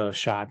change the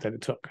shot that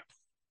it took.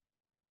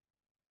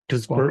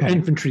 Because for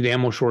infantry, the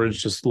ammo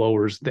shortage just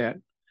lowers that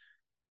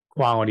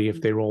quality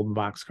if they rolled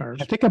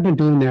boxcars. I think I've been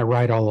doing that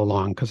right all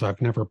along because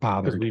I've never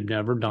bothered. Because we've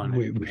never done it.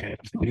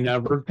 We've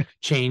never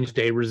changed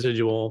a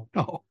residual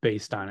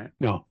based on it.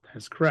 No.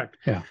 That's correct.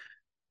 Yeah.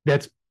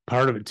 That's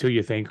part of it too.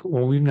 You think,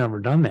 well, we've never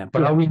done that.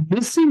 But are we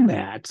missing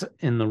that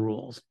in the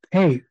rules?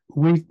 Hey,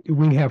 we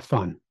have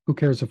fun. Who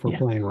cares if we're Yeah.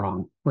 playing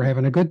wrong? We're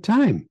having a good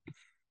time.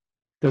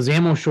 Does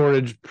ammo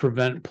shortage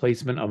prevent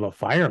placement of a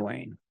fire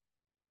lane?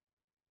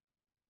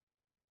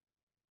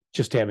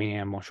 Just having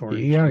ammo shortage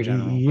Yeah, in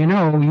general.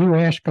 you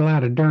ask a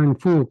lot of darn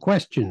fool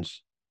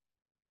questions.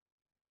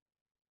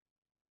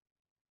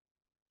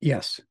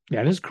 Yes.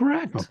 That is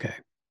correct. Okay.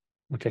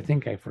 Which I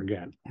think I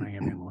forget when I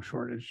have ammo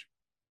shortage.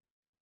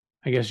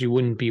 I guess you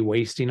wouldn't be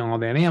wasting all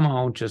that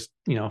ammo just,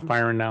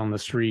 firing down the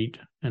street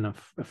in a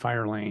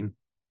fire lane.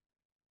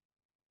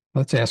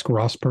 Let's ask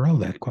Ross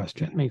Perot that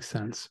question. Makes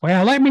sense.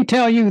 Well, let me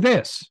tell you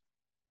this.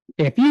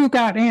 If you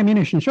got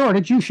ammunition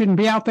shortage, you shouldn't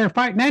be out there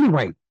fighting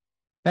anyway.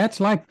 That's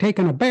like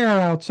taking a bear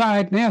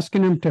outside and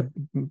asking him to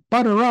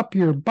butter up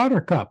your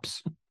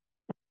buttercups.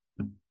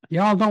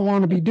 Y'all don't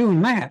want to be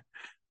doing that.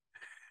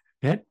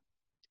 That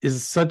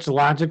is such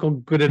logical,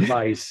 good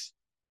advice.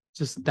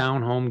 Just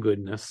down home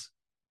goodness.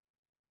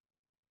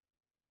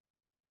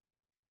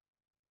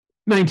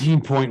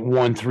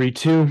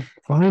 19.132.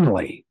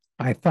 Finally,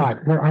 I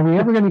thought, are we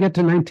ever going to get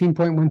to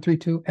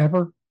 19.132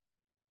 ever?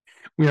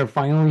 We are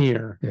finally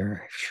here.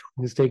 There.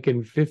 It's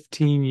taken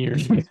 15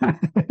 years.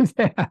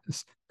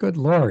 Yes. Good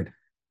Lord.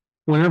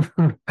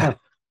 Whenever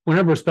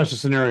a special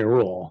scenario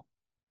rule,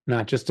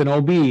 not just an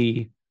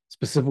OB,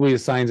 specifically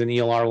assigns an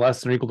ELR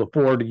less than or equal to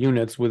 4 to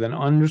units with an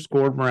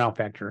underscored morale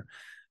factor,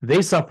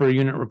 they suffer a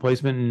unit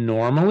replacement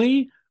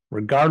normally,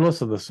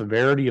 regardless of the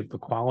severity of the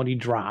quality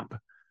drop,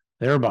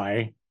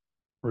 thereby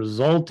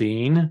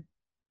resulting,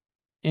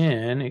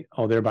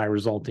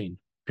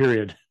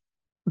 period.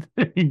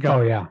 There you go.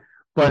 Oh, yeah.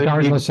 But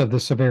Regardless of the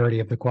severity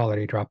of the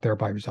quality drop,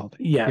 thereby resulting.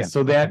 Yeah,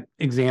 so that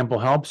example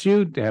helps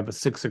you to have a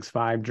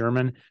 665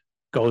 German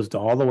goes to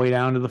all the way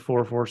down to the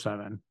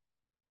 447.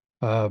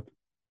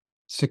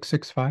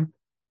 665?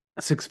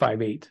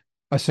 658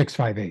 A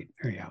 658.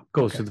 There you go.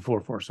 goes to the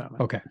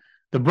 447. Okay.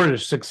 The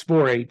British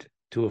 648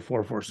 to a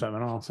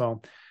 447 also.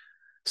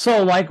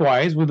 So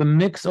likewise, with a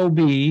mix OB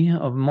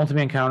of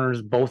multi-man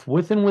counters, both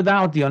with and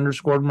without the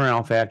underscored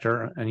morale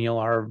factor, an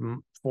ELR of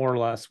 4 or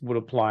less would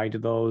apply to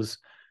those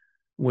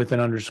with an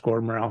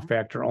underscored morale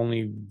factor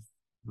only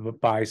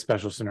by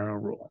special scenario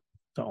rule.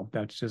 So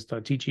that's just a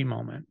teaching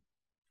moment.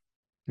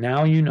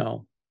 Now you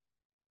know.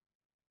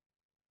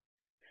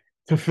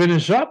 To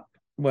finish up,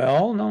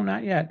 well, no,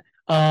 not yet.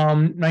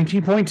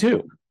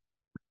 19.2.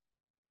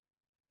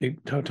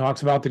 It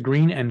talks about the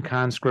green and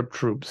conscript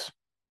troops.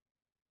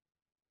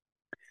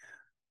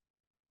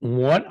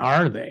 What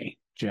are they,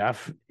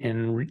 Jeff,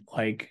 in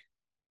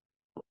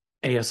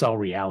ASL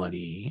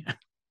reality?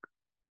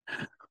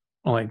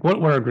 Like,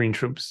 what are green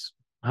troops?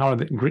 How are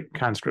the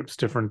conscripts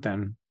different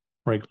than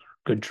regular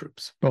good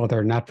troops? Well,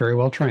 they're not very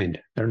well trained.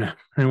 They're not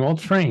very well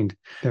trained.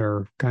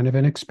 They're kind of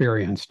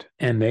inexperienced.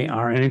 And they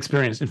are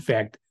inexperienced. In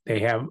fact, they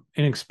have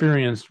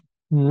inexperienced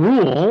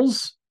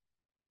rules.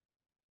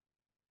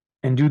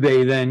 And do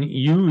they then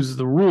use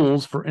the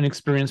rules for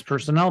inexperienced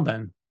personnel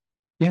then?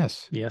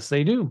 Yes. Yes,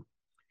 they do.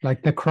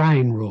 Like the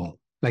crying rule.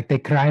 Like they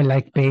cry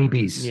like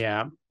babies.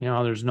 Yeah.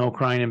 There's no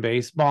crying in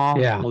baseball.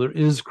 Yeah. Well, there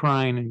is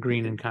crying in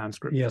green and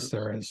conscript. Yes, troops.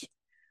 there is.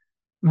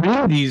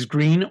 May these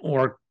green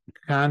or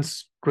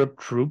conscript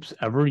troops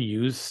ever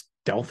use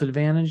stealth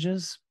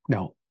advantages?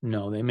 No.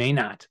 No, they may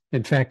not.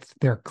 In fact,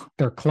 they're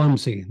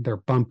clumsy. They're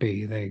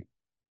bumpy. They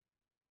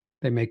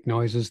make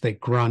noises. They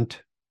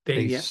grunt.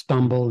 They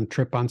stumble and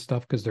trip on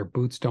stuff because their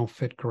boots don't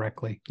fit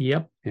correctly.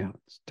 Yep. Yeah,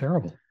 it's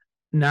terrible.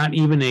 Not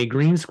even a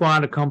green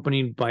squad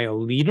accompanied by a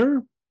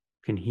leader.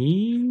 Can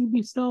he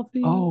be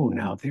stealthy? Oh,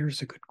 now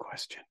there's a good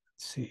question.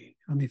 Let's see.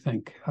 Let me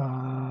think.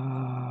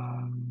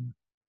 No.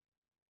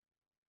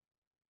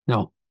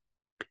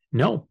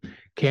 No.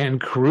 Can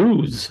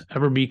crews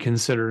ever be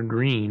considered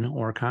green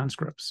or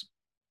conscripts?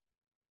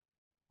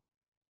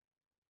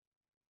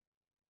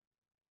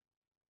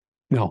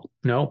 No.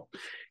 No.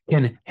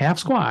 Can half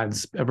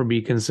squads ever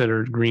be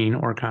considered green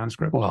or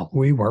conscript? Well,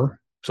 we were.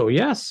 So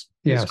yes.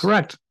 Yes. That's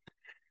correct.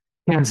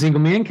 Can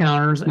single man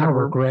counters Now ever...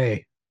 we're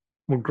gray.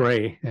 We're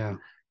gray. Yeah.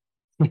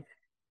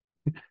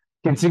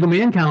 Can single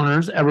man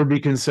counters ever be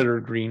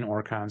considered green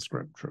or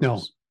conscript troops?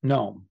 No.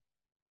 No.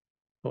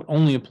 So it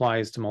only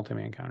applies to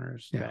multi-man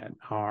counters Yeah. that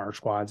are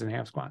squads and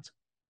half squads,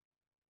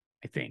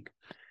 I think.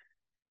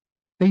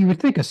 Now, you would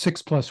think a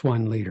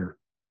 6+1 leader,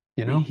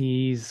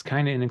 He's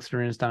kind of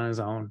inexperienced on his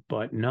own,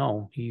 but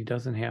no, he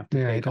doesn't have to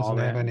Yeah, he take all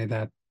doesn't have that. any of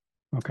that.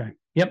 Okay.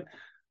 Yep.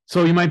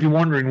 So you might be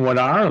wondering, what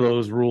are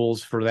those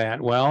rules for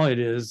that? Well, it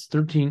is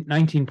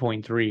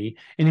 19.3.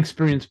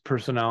 Inexperienced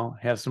personnel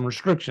has some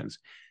restrictions.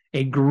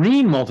 A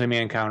green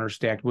multi-man counter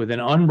stacked with an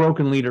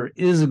unbroken leader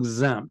is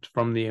exempt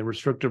from the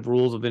restrictive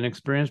rules of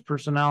inexperienced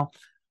personnel,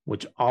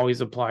 which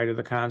always apply to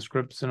the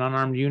conscripts and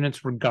unarmed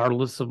units,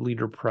 regardless of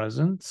leader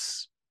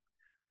presence.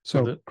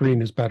 So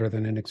green is better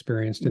than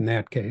inexperienced in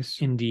that case.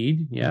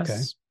 Indeed,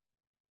 yes.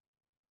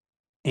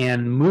 Okay.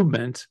 And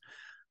movement.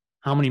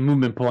 How many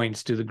movement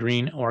points do the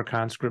green or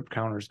conscript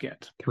counters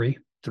get? 3.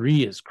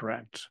 3 is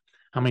correct.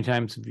 How many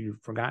times have you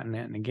forgotten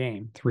that in a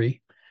game?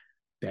 3.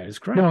 That is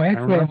correct. No,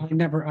 actually, I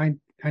never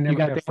got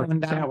got that one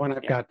down? that one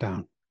I've Yeah. got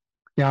down.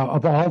 Yeah,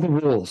 of all the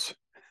rules.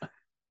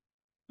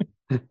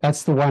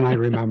 That's the one I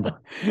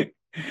remember.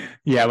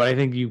 Yeah, but I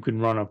think you can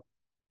run a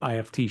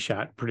IFT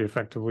shot pretty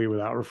effectively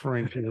without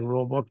referring to the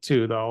rule book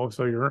too, though.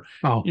 So you're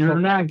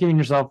not giving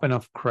yourself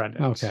enough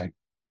credit. Okay.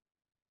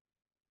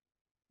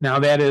 Now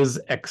that is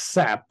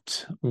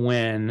except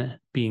when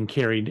being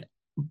carried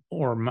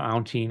or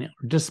mounting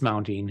or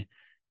dismounting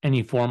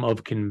any form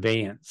of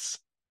conveyance.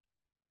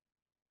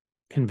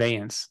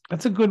 Conveyance.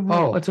 That's a good word.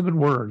 Oh. That's a good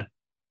word.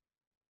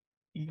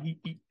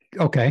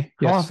 Okay.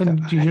 How Yes. often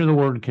do you hear the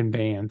word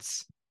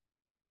conveyance?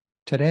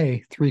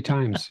 Today, 3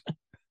 times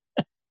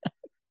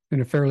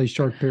in a fairly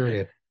short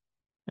period.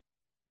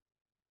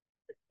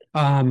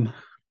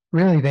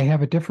 Really, they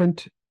have a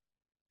different.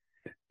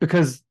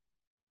 Because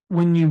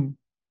when you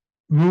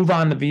move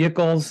on the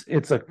vehicles,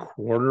 it's a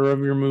quarter of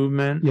your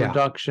movement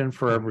reduction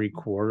for every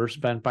quarter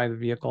spent by the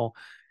vehicle.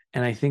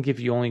 And I think if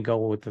you only go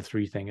with the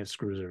 3 thing, it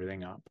screws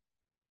everything up.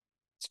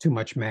 It's too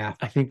much math.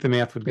 I think the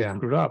math would get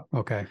screwed up.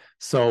 Okay.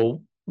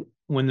 So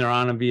when they're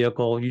on a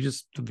vehicle,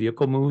 the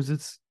vehicle moves,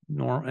 it's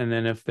normal. And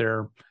then if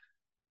they're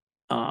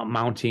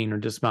mounting or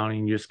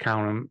dismounting, you just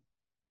count them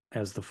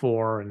as the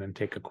 4 and then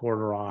take a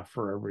quarter off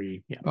for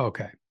every. Yeah.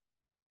 Okay.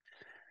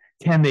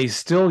 Can they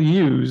still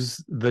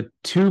use the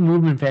 2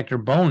 movement factor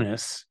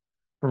bonus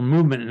for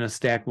movement in a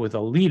stack with a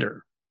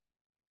leader?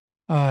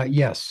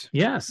 Yes.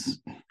 Yes.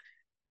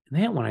 And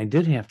that one I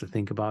did have to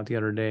think about the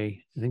other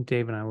day. I think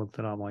Dave and I looked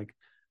it up like,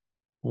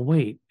 well,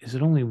 wait, is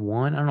it only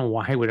 1? I don't know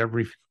why would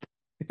every.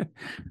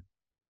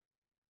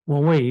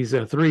 Well, wait, he's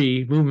at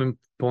 3 movement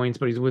points,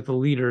 but he's with the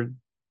leader.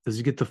 Does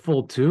he get the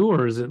full 2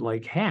 or is it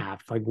like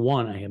half, like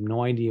 1? I have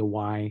no idea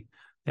why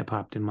that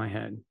popped in my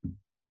head.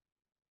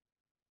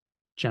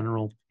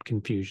 General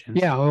confusion.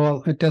 Yeah,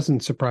 well, it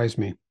doesn't surprise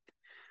me.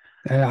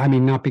 I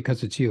mean, not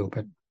because it's you,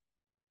 but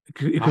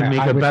It could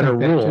make a better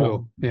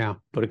rule. Yeah.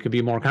 But it could be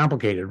a more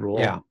complicated rule.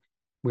 Yeah.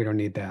 We don't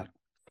need that.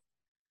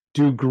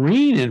 Do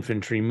green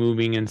infantry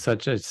moving in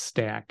such a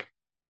stack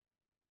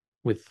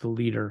with the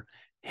leader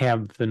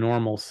have the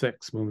normal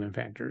 6 movement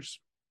factors?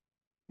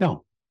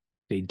 No.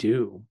 They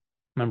do.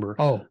 Remember,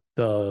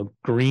 the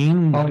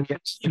green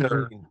yes,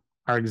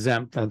 are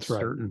exempt from That's right.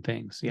 certain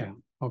things. Yeah.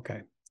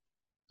 Okay.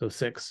 So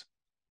 6.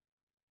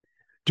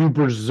 Do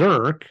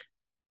berserk,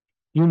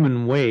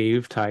 human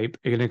wave type,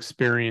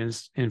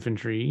 inexperienced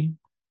infantry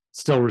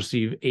still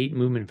receive 8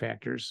 movement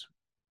factors?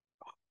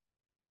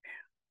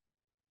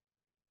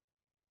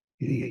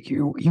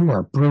 You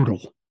are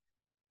brutal.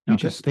 You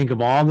just think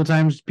of all the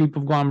times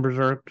people have gone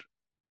berserk.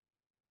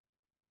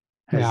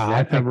 Has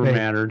that ever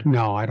mattered?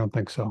 No, I don't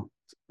think so.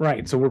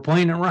 Right. So we're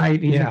playing it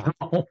right. Yeah.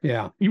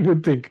 You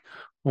would think,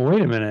 well,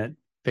 wait a minute.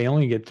 They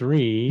only get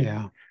 3.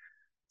 Yeah.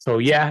 So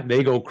yeah,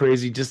 they go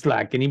crazy just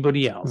like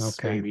anybody else,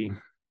 baby.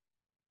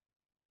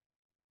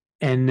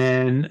 And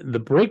then the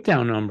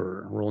breakdown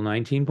number, rule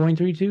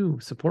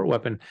 19.32, support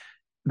weapon.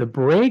 The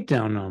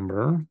breakdown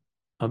number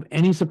of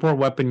any support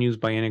weapon used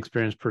by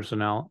inexperienced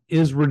personnel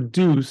is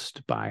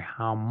reduced by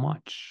how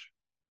much?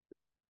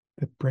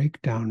 The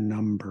breakdown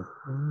number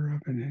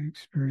of an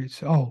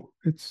inexperienced. Oh,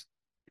 it's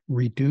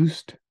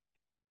reduced.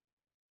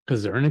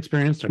 Because they're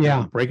inexperienced. They're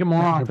going to break it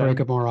more often. Break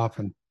it more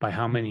often. By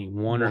how many?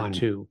 1 or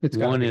 2? It's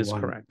 1 is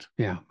correct.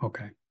 Yeah.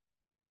 Okay.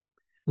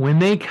 When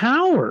they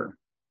cower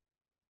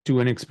to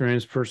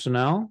inexperienced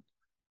personnel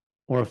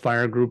or a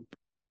fire group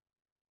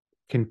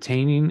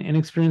containing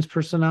inexperienced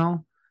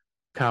personnel,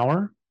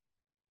 cower?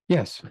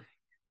 Yes.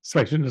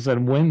 So I shouldn't have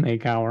said when they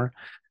cower.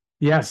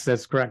 Yes,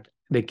 that's correct.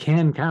 They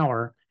can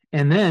cower.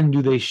 And then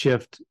do they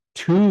shift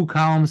 2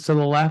 columns to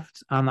the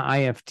left on the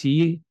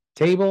IFT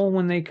table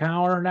when they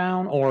cower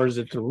down? Or is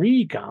it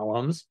 3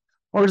 columns?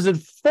 Or is it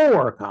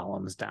 4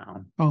 columns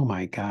down? Oh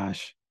my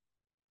gosh.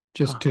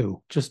 Just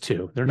 2. Just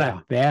 2. They're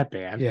not that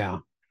bad. Yeah.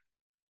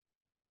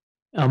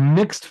 A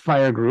mixed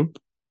fire group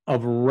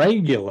of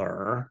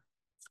regular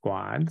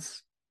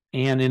squads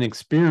and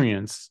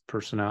inexperienced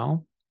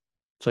personnel.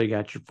 So you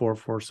got your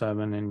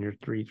 447 and your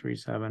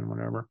 337,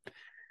 whatever.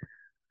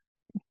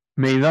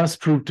 May thus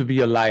prove to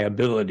be a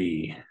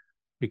liability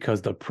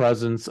because the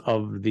presence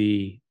of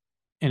the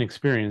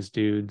inexperienced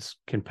dudes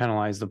can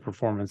penalize the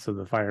performance of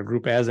the fire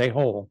group as a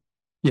whole.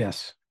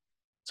 Yes.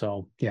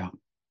 So yeah,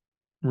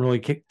 really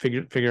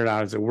figure it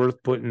out. Is it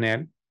worth putting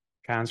that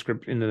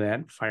conscript into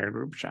that fire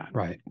group shot?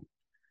 Right.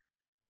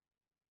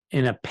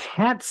 In a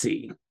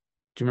patsy,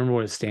 do you remember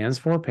what it stands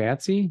for?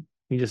 Patsy?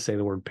 You just say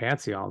the word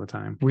patsy all the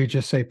time. We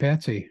just say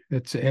patsy.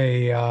 It's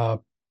a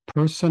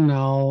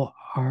personnel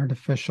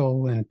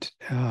artificial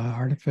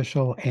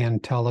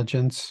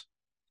intelligence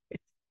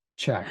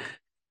check.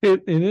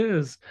 It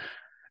is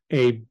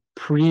a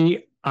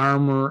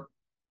pre-armor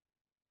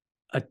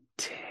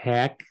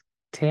attack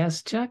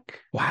task check.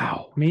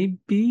 Wow.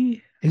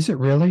 Maybe. Is it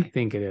really? I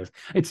think it is.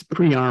 It's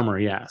pre-armor,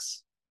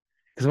 yes.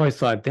 Because I always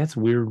thought that's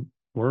weird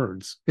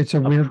words. It's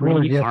a weird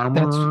word. Yeah,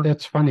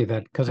 that's funny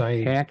that because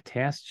attack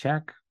task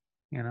check.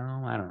 You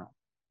know, I don't know.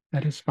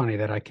 That is funny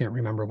that I can't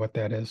remember what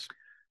that is.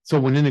 So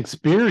when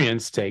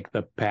inexperienced take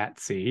the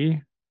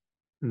patsy,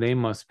 they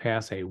must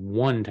pass a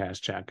 1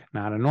 task check,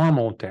 not a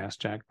normal task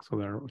check.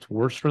 So it's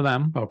worse for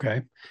them.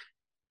 Okay.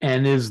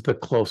 And is the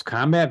close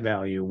combat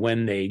value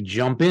when they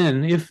jump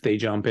in, if they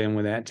jump in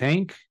with that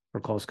tank for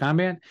close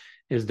combat,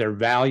 is their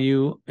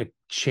value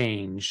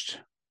changed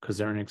because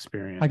they're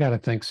inexperienced? I gotta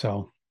think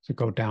so. To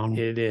go down,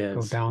 It is.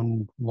 go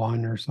down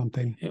 1 or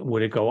something.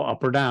 Would it go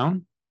up or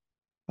down?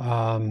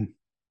 Oh,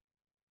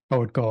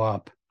 it'd go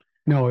up.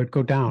 No, it'd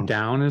go down.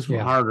 Down is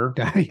Yeah. harder.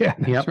 Yeah,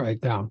 that's Yep. right.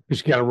 Down. You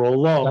got to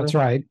roll low. That's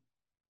right.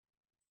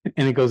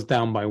 And it goes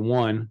down by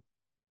one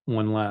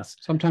less.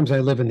 Sometimes I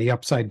live in the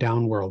upside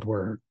down world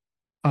where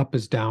up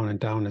is down and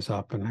down is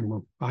up,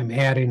 and I'm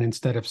adding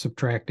instead of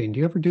subtracting. Do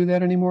you ever do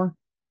that anymore?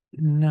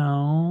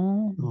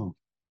 No. Oh.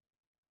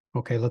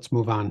 Okay, let's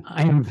move on.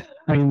 I'm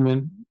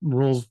in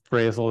rules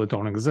phrasal that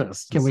don't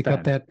exist. Can we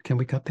cut that? Can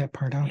we cut that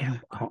part out? Yeah,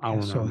 I'll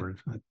remember.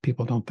 So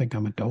people don't think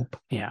I'm a dope.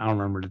 Yeah, I'll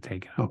remember to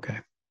take it out. Okay.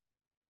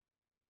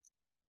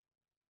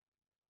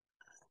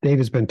 Dave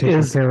has been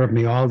taking care of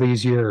me all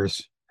these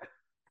years.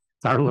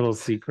 It's our little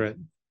secret.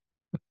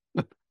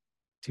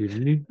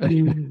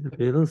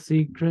 Little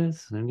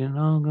secrets, and can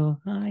all go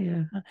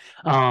higher.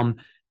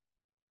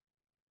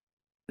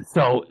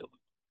 So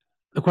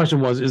the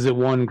question was, is it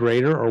 1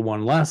 greater or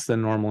 1 less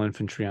than normal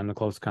infantry on the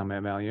close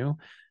combat value?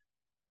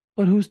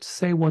 But who's to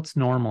say what's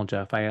normal,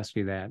 Jeff? I asked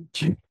you that.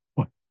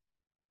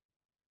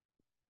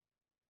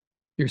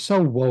 You're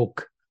so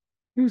woke.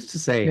 Who's to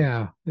say?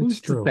 Yeah, Who's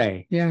it's true. to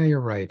say? Yeah,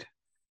 you're right.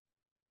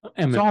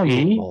 MMP? It's all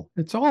normal.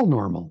 It's all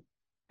normal.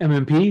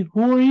 MMP?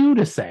 Who are you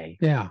to say?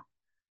 Yeah.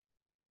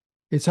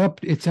 It's up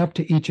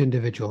to each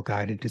individual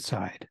guy to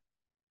decide.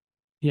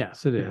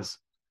 Yes, it is.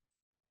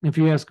 If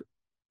you ask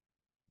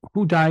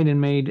who died and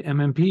made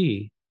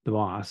MMP the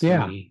boss,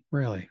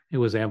 Really. It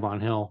was Avalon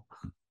Hill.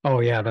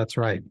 Oh yeah, that's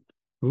right.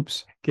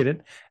 Oops. Get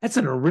it? That's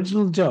an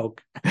original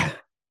joke.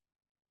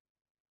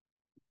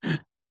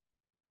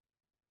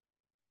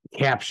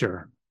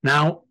 Capture.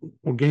 Now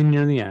we're getting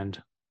near the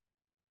end.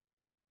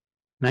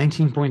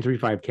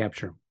 19.35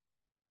 capture.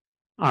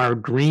 Are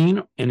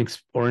green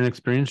or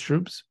inexperienced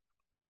troops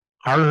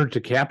harder to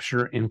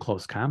capture in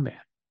close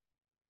combat?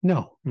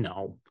 No.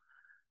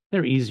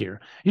 They're easier.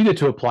 You get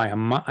to apply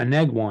a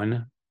neg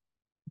 1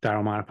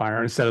 dial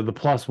modifier instead of the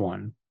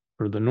 +1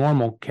 for the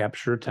normal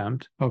capture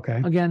attempt.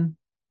 Okay. Again,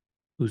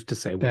 who's to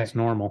say what's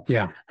normal?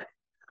 Yeah.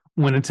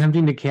 When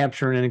attempting to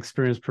capture an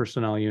inexperienced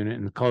personnel unit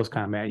in close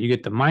combat, you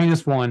get the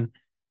 -1,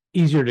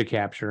 easier to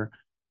capture.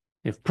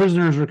 If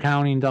prisoners are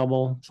counting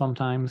double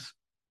sometimes,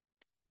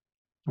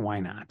 why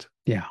not?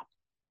 Yeah.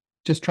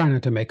 Just try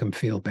not to make them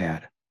feel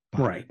bad.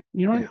 Right.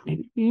 You know,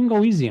 you can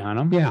go easy on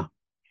them. Yeah.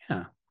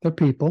 Yeah. They're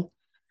people.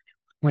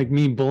 Like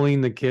me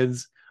bullying the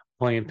kids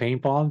playing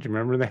paintball. Do you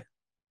remember that?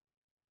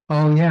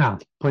 Oh, yeah.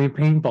 Playing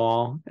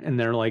paintball, and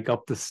they're like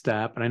up the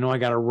step, and I know I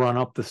got to run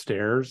up the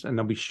stairs, and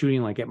they'll be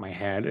shooting like at my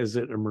head as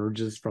it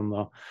emerges from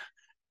the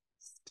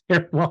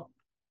stairwell.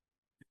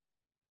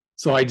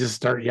 So I just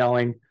start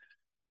yelling,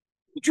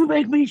 "Did you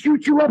make me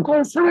shoot you up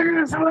close?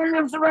 Surrender,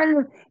 surrender,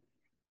 surrender!"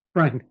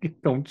 Brian,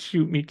 don't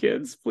shoot me,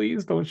 kids.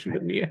 Please don't shoot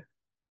at me.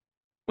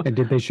 And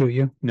did they shoot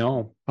you?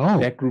 No. Oh.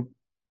 That group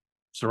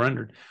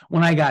surrendered.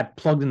 When I got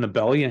plugged in the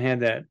belly and had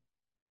that.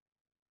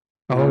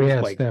 Oh,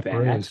 yes, like that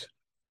bruise.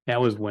 That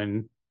was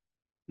when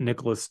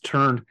Nicholas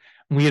turned.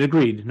 We had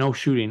agreed no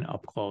shooting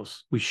up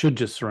close. We should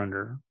just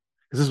surrender.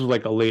 Because this was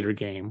like a later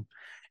game.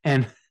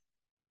 And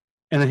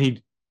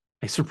then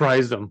I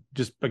surprised him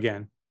just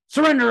again.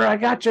 Surrender, I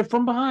got you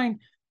from behind.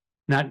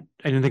 I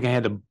didn't think I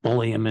had to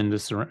bully him into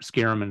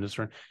scare him into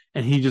surrender.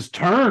 And he just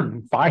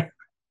turned, fired.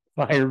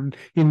 He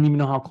didn't even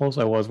know how close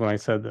I was when I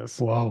said this.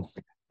 Whoa.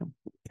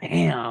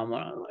 Damn.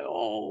 I was like,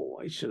 oh,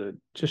 I should have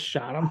just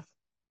shot him.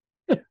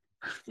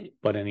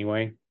 But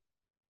anyway.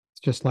 It's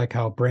just like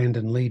how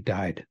Brandon Lee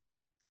died.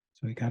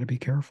 So you got to be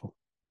careful.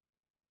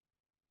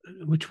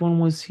 Which one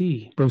was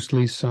he? Bruce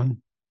Lee's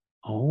son.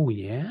 Oh,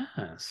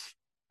 yes.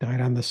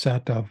 Died on the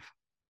set of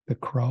The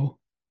Crow.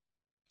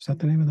 Is that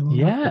the name of the movie?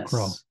 Yes. The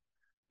Crow.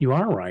 You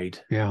are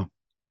right. Yeah.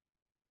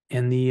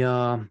 And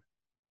the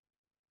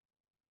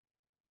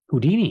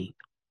Houdini.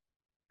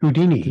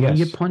 Did he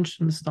get punched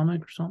in the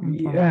stomach or something?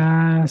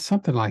 Yeah,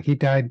 something like he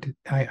died.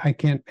 I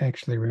can't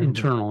actually remember.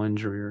 Internal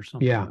injury or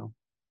something. Yeah.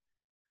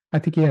 I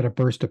think he had a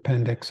burst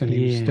appendix and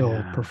he was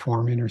still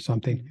performing or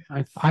something.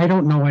 I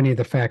don't know any of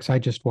the facts. I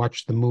just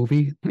watched the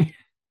movie.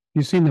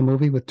 You seen the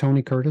movie with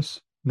Tony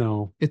Curtis?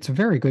 No. It's a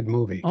very good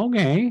movie.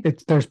 Okay.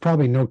 There's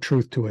probably no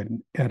truth to it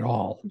at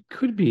all.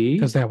 Could be.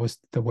 Because that was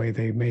the way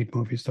they made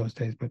movies those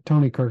days. But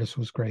Tony Curtis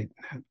was great.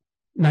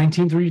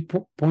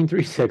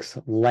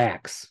 19.36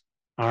 lax.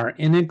 Our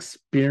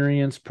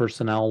inexperienced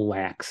personnel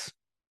lacks.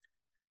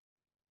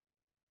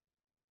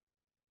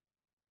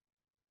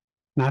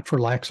 Not for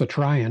lax of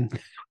trying.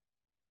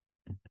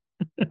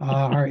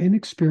 Our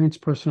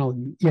inexperienced personnel,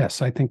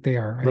 yes, I think they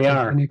are. They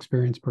are.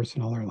 Inexperienced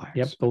personnel are lax.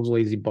 Yep, those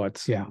lazy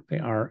butts. Yeah. They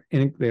are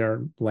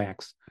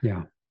lax.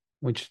 Yeah.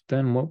 Which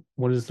then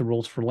what is the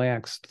rules for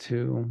lax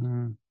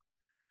to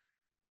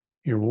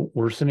you're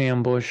worse in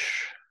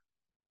ambush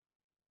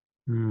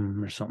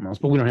or something else,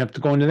 but we don't have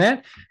to go into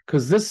that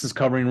because this is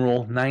covering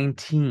rule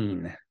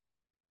 19.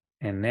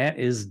 And that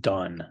is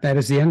done. That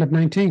is the end of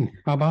 19.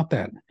 How about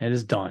that? It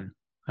is done.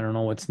 I don't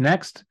know what's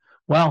next.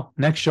 Well,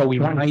 next show we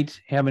might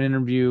have an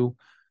interview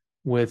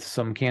with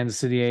some Kansas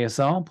City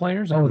ASL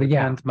players. Oh,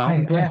 yeah. 10th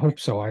Mountain I Pack. hope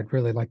so. I'd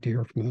really like to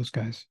hear from those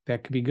guys.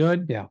 That could be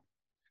good. Yeah.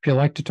 If you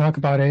like to talk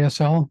about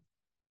ASL,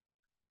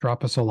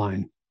 drop us a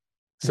line.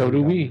 So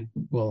do we.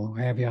 We'll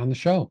have you on the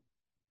show.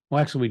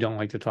 Well, actually, we don't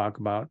like to talk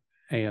about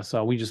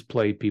ASL. We just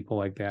play people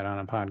like that on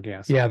a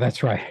podcast. Yeah,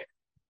 that's right.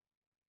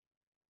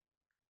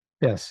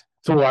 Yes.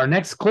 So our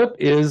next clip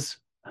is,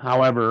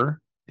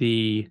 however,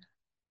 the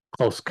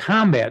close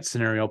combat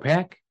scenario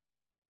pack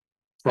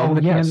from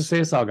the Kansas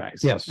ASL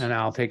guys. Yes. And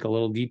I'll take a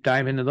little deep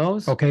dive into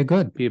those. Okay,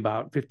 good. Be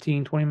about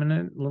 15,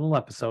 20-minute little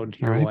episode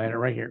here. Right. We'll add it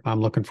right here.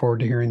 I'm looking forward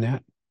to hearing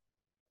that.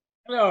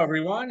 Hello,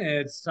 everyone.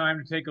 It's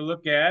time to take a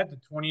look at the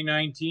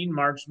 2019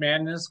 March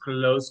Madness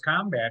Close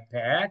Combat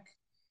Pack.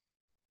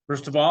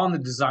 First of all, in the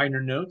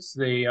designer notes,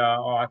 the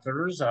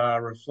authors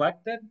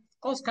reflect that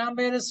close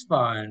combat is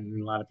fun.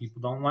 A lot of people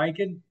don't like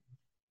it.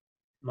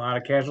 A lot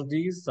of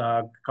casualties.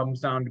 Comes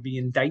down to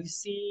being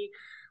dicey,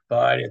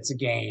 but it's a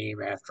game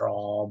after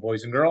all,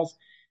 boys and girls.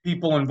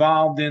 People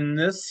involved in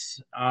this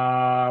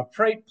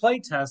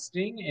play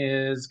testing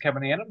is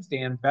Kevin Adams,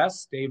 Dan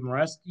Best, Dave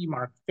Moreski,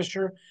 Mark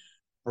Fisher,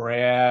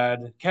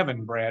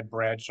 Kevin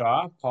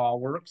Bradshaw,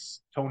 Paul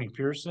Works, Tony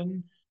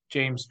Pearson,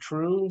 James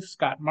True,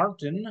 Scott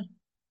Martin,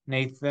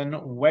 Nathan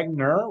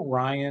Wegner,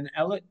 Ryan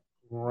Ellett,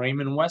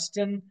 Raymond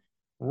Weston,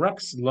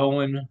 Rex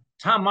Lowen,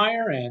 Tom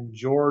Meyer, and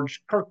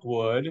George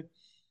Kirkwood.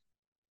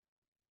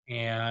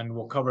 And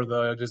we'll cover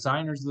the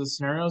designers of the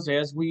scenarios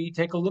as we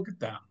take a look at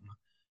them.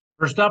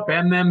 First up,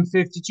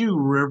 MM52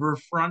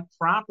 Riverfront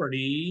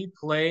Property,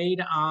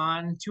 played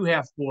on 2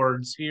 half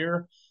boards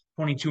here,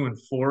 22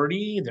 and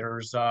 40.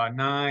 There's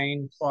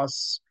 9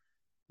 plus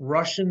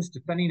Russians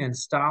defending in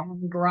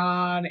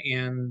Stalingrad,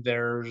 and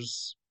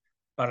there's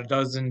about a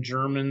dozen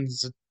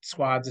Germans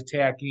squads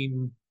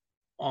attacking.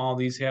 All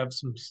these have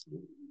some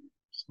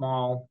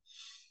small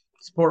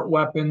support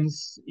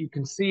weapons you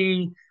can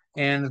see.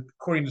 And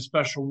according to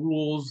special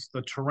rules,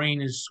 the terrain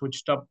is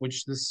switched up,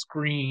 which this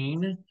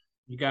screen,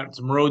 you got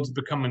some roads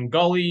becoming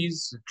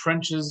gullies,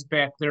 trenches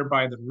back there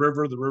by the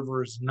river. The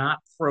river is not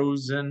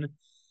frozen.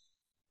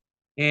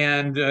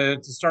 And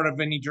at the start of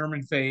any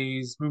German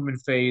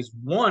movement phase,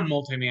 1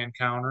 multi-man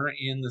counter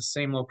in the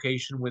same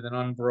location with an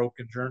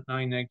unbroken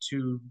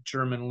 992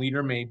 German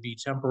leader may be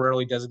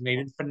temporarily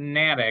designated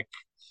fanatic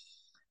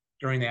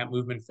during that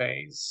movement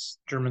phase.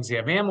 Germans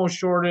have ammo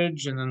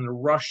shortage, and then the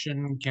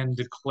Russian can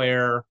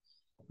declare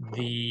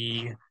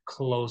the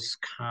close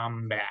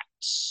combat.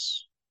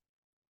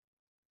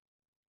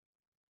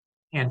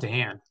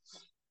 Hand-to-hand.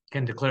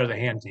 Can declare the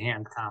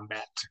hand-to-hand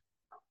combat.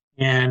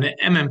 And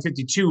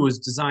MM52 was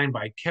designed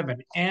by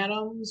Kevin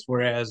Adams,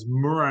 whereas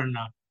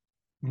Moranowska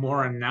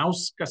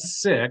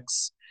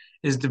 6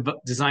 is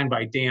designed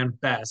by Dan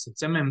Best.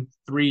 It's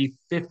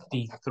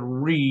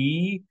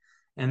MM353,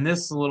 and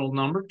this little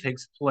number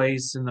takes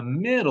place in the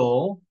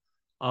middle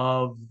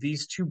of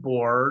these 2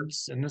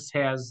 boards, and this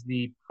has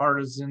the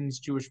partisans,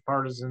 Jewish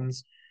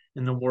partisans,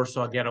 in the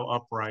Warsaw Ghetto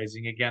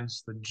Uprising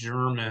against the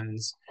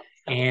Germans,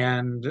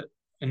 and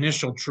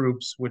initial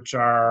troops, which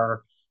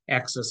are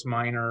Axis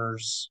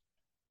miners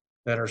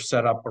that are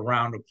set up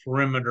around a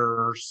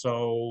perimeter.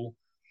 So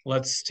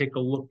let's take a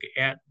look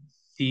at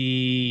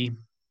the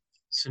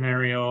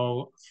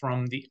scenario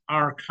from the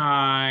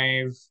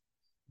archive.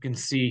 You can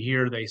see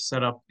here they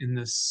set up in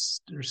this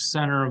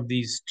center of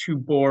these 2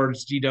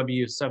 boards,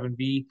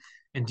 DW7B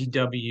and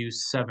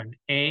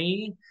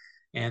DW7A.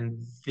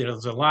 And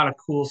there's a lot of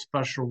cool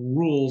special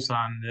rules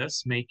on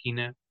this, making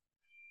it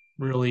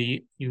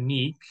really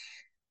unique.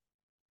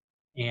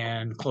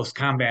 And close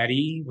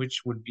combat-y,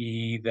 which would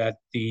be that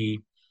the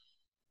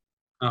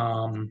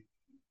one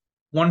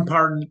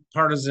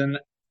partisan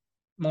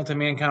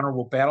multi-man counter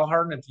will battle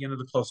harden at the end of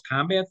the close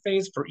combat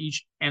phase for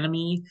each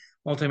enemy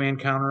multi-man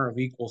counter of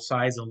equal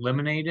size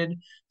eliminated.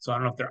 So I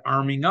don't know if they're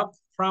arming up,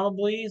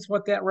 probably is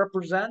what that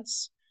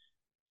represents.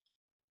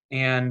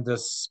 And the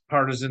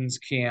partisans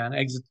can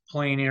exit the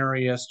playing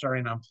area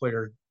starting on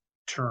player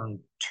turn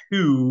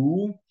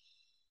 2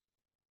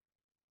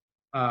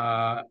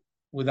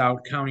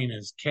 without counting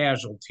as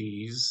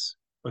casualties,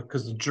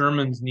 because the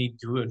Germans need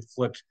to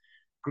inflict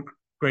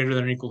greater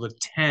than or equal to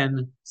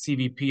 10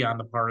 CVP on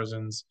the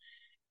partisans.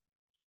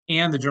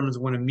 And the Germans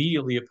win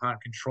immediately upon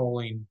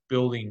controlling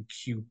building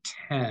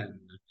Q10.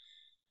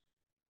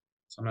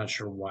 So I'm not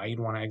sure why you'd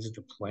want to exit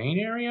the playing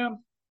area.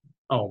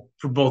 Oh,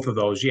 for both of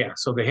those, yeah.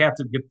 So they have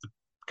to get the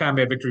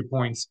combat victory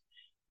points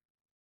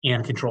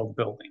and control the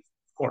building,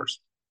 of course.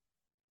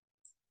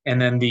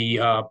 And then the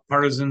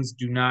partisans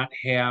do not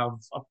have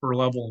upper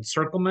level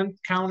encirclement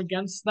count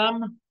against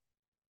them.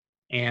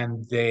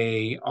 And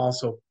they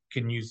also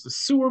can use the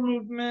sewer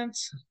movement.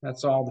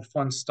 That's all the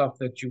fun stuff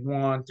that you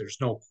want. There's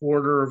no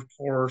quarter, of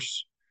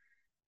course.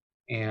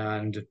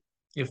 And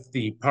if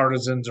the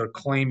partisans are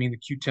claiming the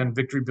Q10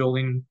 victory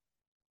building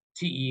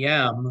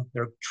TEM,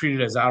 they're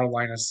treated as out of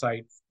line of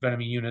sight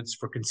enemy units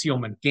for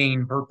concealment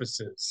gain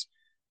purposes.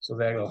 So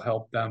that'll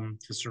help them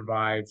to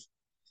survive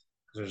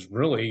There's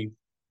really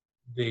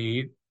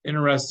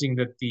interesting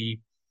that the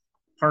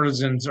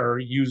partisans are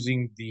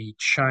using the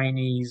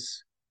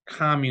Chinese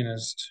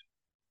communist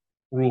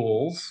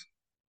rules,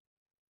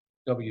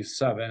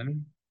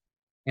 W7,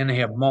 and they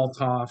have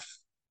Molotov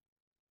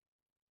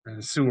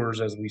and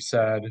sewers, as we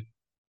said,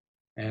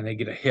 and they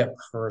get a hip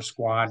for a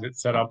squad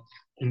that's set up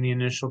in the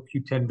initial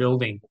Q10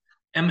 building.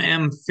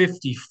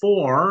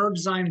 MM54,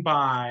 designed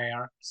by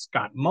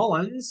Scott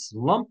Mullins.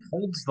 Lump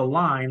holds the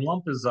line.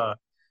 Lump is a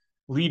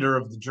leader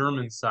of the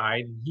German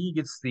side, and he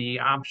gets the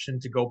option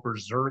to go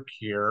berserk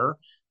here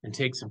and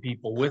take some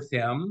people with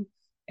him,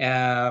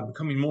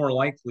 becoming more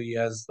likely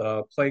as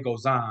the play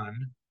goes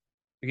on.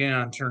 Beginning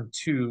on turn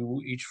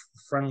 2, each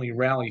friendly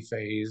rally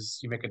phase,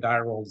 you make a die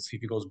roll to see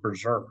if he goes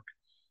berserk.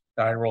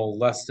 Die roll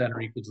less than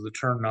or equal to the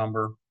turn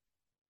number.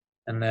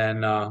 And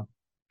then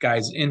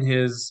guys in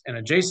his and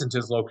adjacent to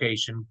his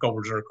location go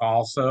berserk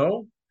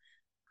also.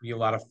 Be a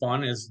lot of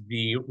fun as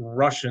the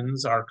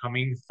Russians are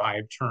coming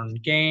 5-turn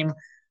game.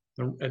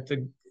 At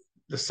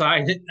the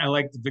side, I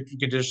like the victory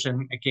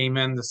condition at game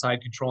end, the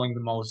side controlling the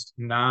most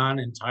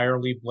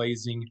non-entirely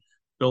blazing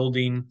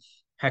building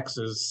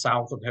hexes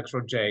south of hex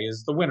row J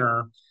is the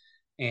winner.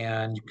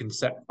 And you can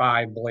set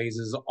 5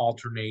 blazes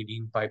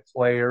alternating by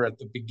player at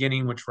the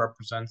beginning, which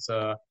represents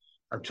a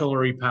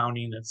artillery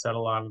pounding that set a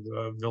lot of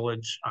the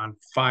village on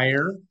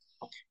fire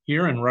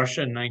here in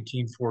Russia in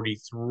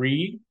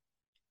 1943.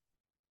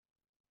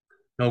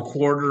 No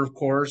quarter, of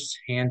course,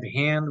 hand to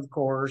hand, of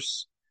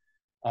course,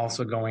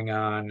 also going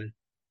on.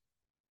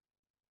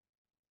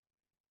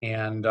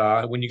 And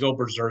when you go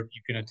berserk,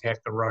 you can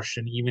attack the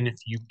Russian, even if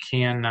you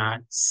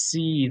cannot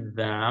see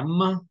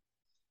them.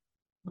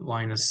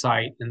 Line of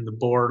sight, and the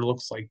board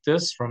looks like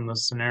this from the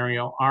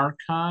scenario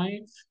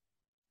archive.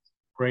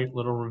 Great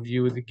little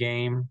review of the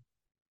game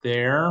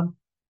there.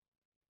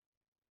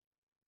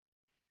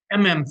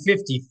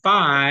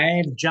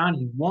 MM55,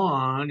 Johnny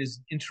 1 is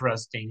an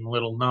interesting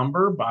little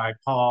number by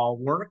Paul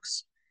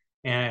Works.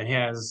 And it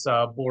has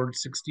board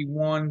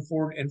 61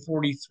 and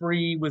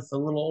 43 with the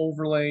little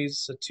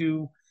overlays,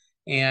 2.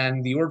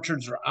 And the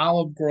orchards are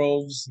olive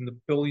groves, and the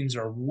buildings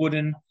are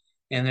wooden.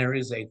 And there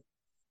is a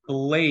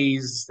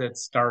blaze that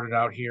started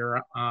out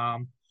here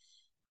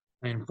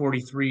in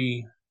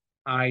 43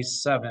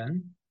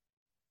 I7.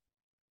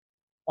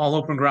 All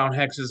open ground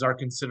hexes are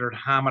considered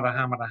Hamada,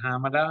 Hamada,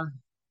 Hamada.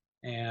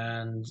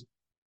 And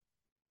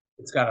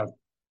it's got a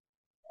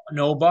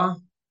Nova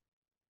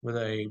with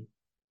a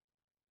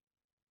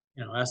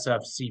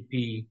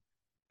SFCP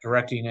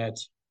directing it.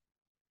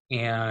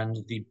 And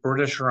the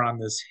British are on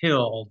this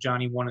hill.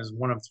 Johnny 1 is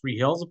one of 3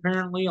 hills,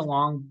 apparently,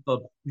 along the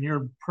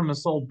near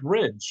Primusol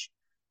Bridge,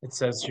 it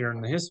says here in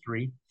the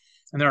history.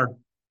 And there are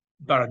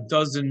about a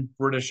dozen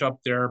British up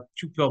there,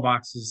 2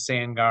 pillboxes,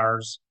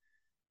 Sangars,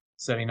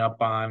 setting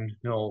up on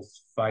Hill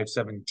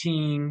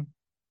 517.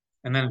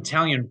 And then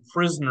Italian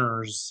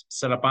prisoners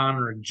set up on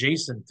or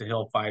adjacent to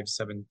Hill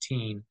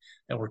 517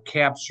 that were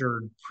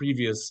captured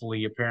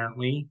previously,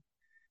 apparently.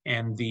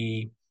 And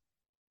the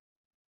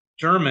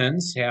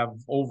Germans have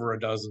over a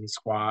dozen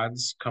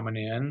squads coming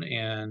in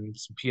and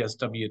some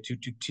PSW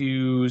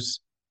 222s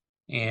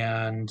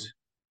and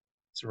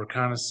it's a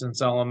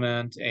reconnaissance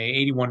element, a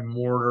 81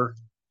 mortar.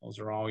 Those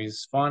are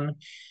always fun.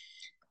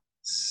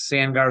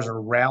 Sangars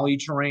are rally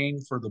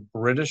terrain for the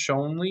British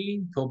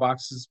only.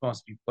 Pillboxes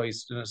must be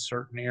placed in a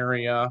certain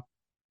area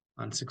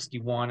on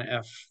 61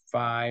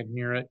 F5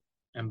 near it.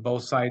 And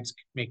both sides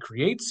may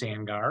create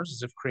Sangars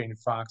as if creating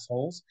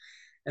foxholes.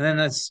 And then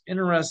this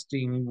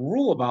interesting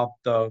rule about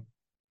the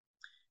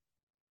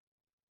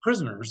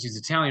prisoners, these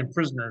Italian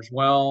prisoners.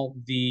 Well,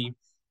 the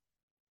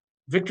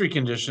victory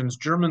conditions,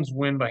 Germans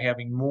win by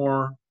having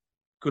more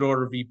good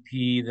order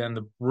VP than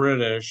the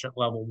British at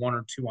level 1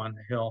 or 2 on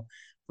the hill.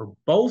 For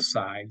both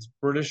sides,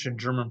 British and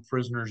German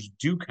prisoners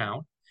do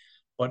count,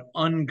 but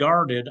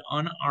unguarded,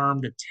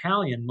 unarmed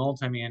Italian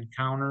multi-man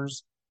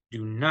counters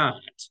do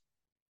not.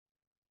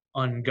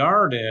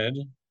 Unguarded,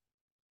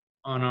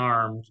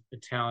 unarmed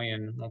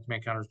Italian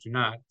multi-man counters do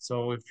not.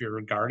 So if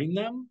you're guarding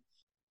them,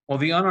 well,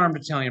 the unarmed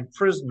Italian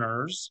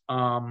prisoners,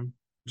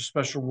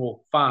 special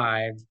rule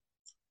 5,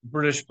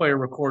 British player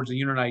records a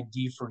unit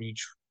ID for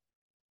each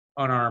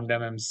unarmed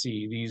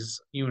MMC.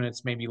 These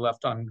units may be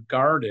left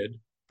unguarded,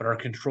 but are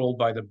controlled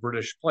by the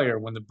British player.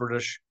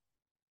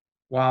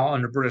 While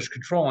under British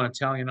control, an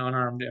Italian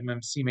unarmed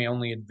MMC may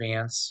only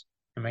advance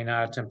and may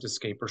not attempt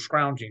escape or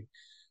scrounging.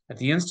 At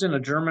the instant a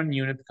German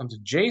unit becomes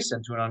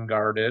adjacent to an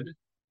unguarded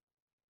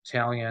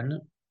Italian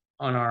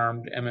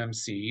unarmed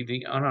MMC,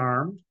 the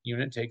unarmed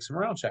unit takes a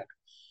morale check.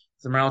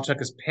 If the morale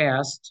check is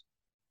passed,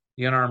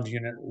 the unarmed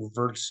unit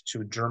reverts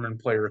to German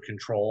player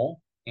control,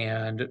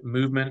 and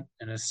movement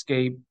and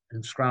escape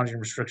and scrounging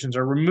restrictions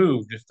are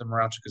removed. If the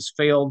morale check has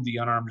failed, the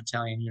unarmed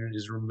Italian unit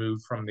is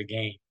removed from the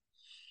game.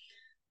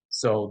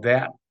 So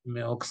that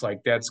looks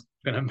like that's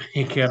going to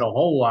make it a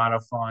whole lot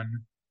of fun.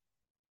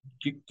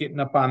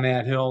 Getting up on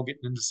that hill,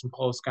 getting into some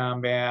close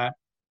combat,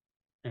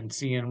 and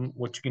seeing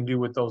what you can do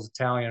with those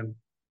 10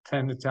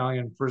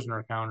 Italian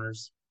prisoner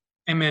counters.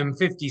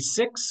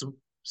 MM56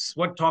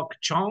 What Talk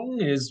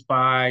Chong is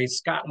by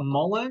Scott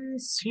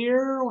Mullins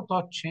here. What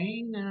Talk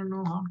Chang, I don't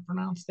know how to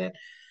pronounce that.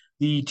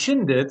 The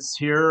Chindits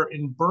here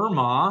in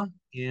Burma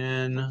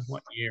in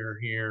what year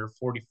here?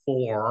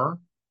 44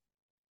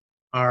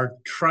 are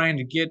trying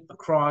to get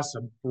across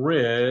a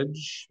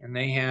bridge, and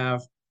they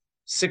have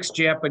 6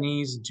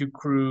 Japanese and 2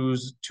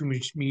 crews, 2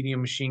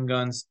 medium machine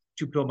guns,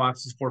 2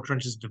 pillboxes, 4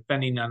 trenches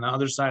defending on the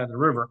other side of the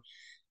river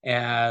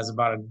as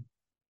about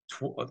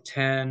a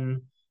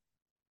 10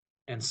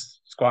 and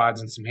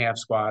squads and some half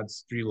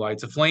squads, 3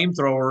 lights, a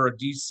flamethrower, a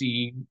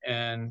DC,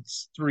 and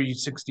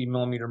 360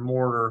 millimeter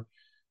mortar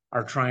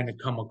are trying to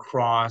come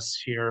across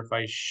here. If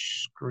I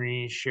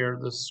share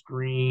the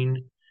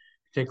screen,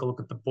 take a look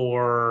at the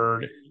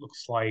board. It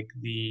looks like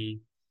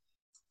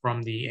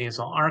from the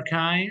ASL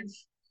archive,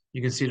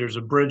 you can see there's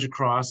a bridge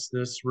across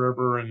this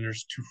river, and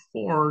there's 2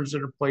 fords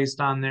that are placed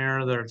on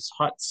there. There's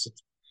huts.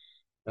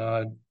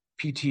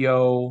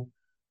 PTO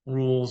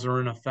rules are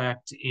in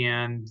effect,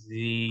 and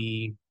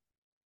the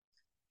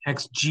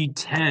hex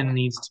G10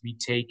 needs to be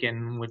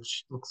taken,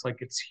 which looks like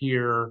it's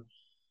here,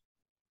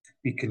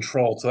 be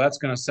controlled. So that's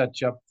going to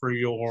set you up for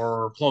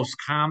your close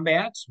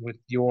combat with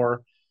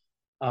your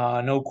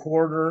no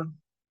quarter,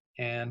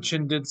 and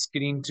Chindits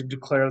getting to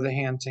declare the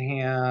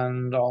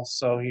hand-to-hand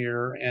also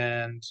here,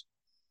 and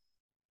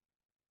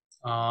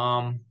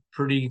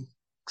pretty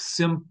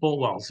simple.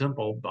 Well,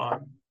 simple,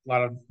 but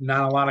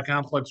not a lot of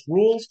complex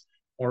rules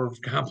or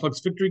complex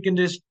victory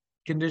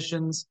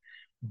conditions,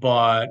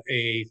 but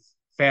a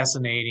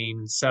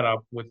fascinating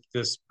setup with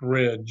this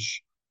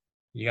bridge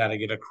you got to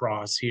get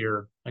across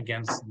here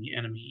against the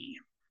enemy.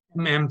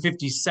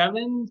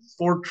 M57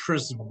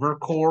 Fortress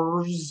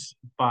Verkors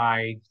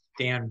by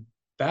Dan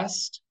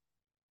Best.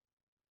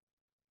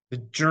 The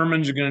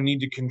Germans are going to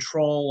need to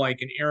control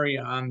like an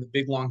area on the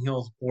Big Long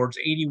Hills boards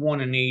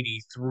 81 and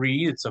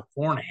 83. It's a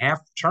 4.5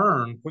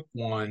 turn, quick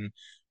one,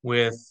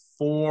 with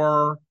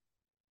 4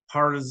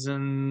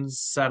 partisans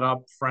set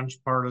up,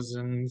 French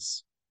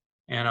partisans,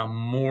 and a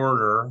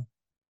mortar,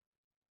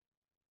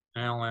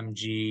 an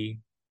LMG,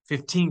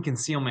 15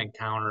 concealment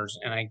counters.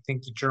 And I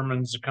think the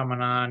Germans are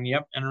coming on,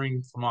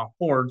 entering from off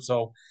board.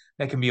 So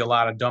that can be a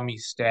lot of dummy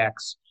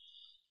stacks.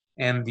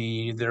 And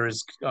there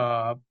is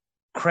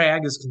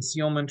crag is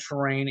concealment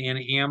terrain and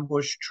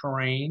ambush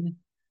terrain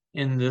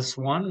in this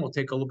one. We'll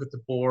take a look at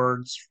the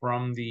boards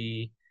from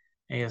the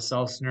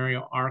ASL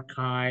scenario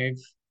archive.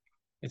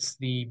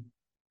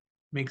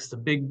 Makes the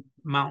big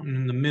mountain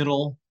in the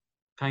middle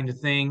kind of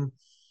thing.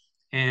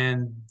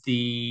 And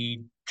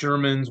the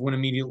Germans win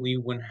immediately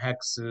when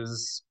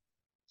hexes,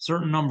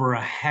 certain number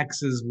of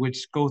hexes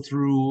which go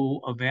through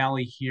a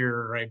valley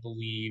here, I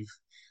believe,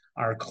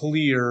 are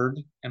cleared,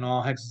 and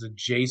all hexes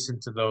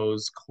adjacent to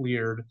those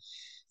cleared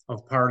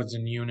of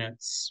partisan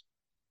units,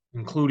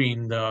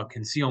 including the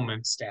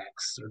concealment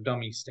stacks or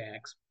dummy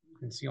stacks,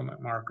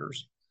 concealment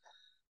markers.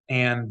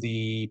 And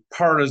the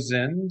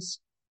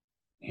partisans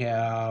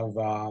have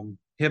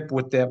hip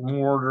with that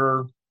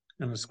mortar,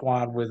 and the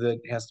squad with it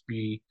has to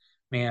be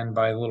manned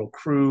by a little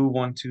crew,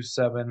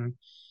 127,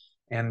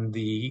 and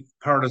the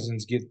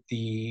partisans get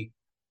the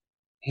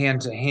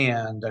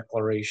hand-to-hand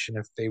declaration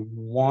if they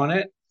want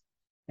it.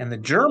 And the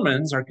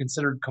Germans are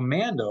considered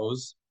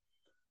commandos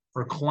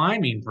for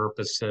climbing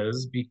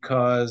purposes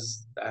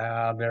because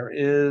there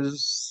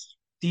is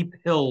steep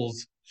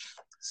hills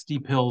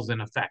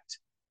in effect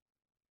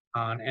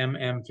on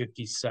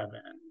MM57.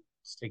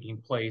 It's taking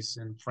place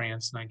in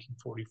France,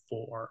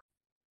 1944.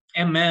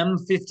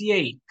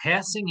 MM58,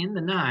 Passing in the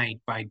Night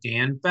by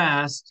Dan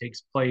Best,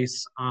 takes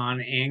place on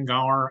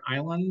Angkor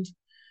Island,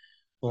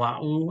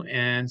 Palau,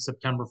 in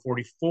September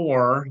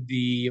 44.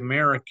 The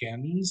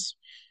Americans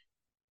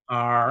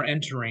are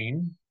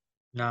entering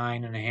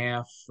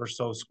 9.5 or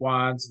so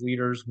squads,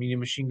 leaders,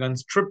 medium machine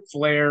guns, trip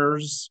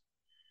flares,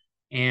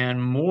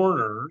 and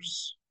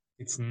mortars.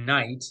 It's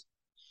night.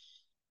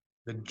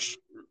 The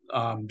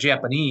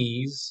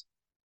Japanese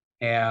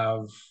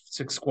have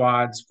 6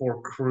 squads,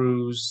 4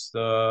 crews,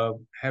 the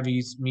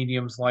heavies,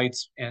 mediums,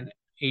 lights, and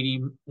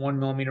 81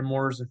 millimeter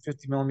mortars and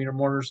 50 millimeter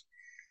mortars.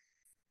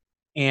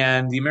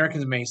 And the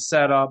Americans may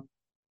set up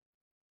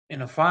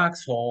in a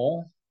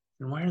foxhole.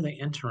 And why are they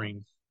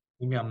entering?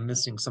 Maybe I'm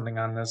missing something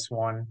on this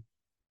one.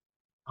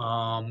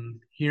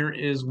 Here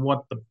is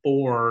what the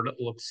board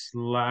looks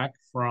like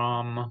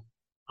from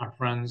our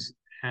friends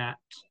at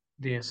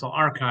the ASL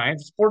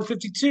Archives. Board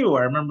 52,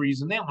 I remember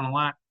using that one a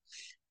lot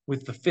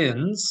with the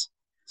Finns.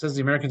 It says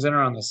the Americans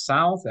enter on the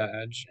south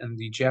edge and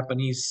the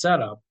Japanese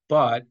setup,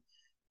 but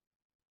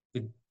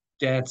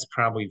that's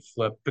probably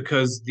flipped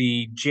because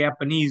the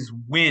Japanese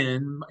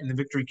win in the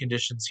victory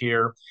conditions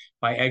here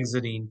by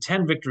exiting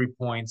 10 victory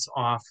points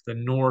off the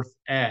north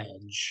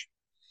edge.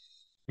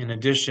 In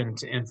addition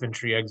to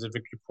infantry exit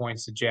victory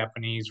points, the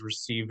Japanese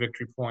receive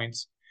victory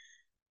points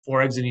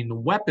for exiting the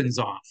weapons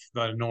off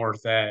the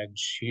north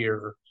edge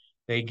here.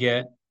 They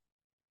get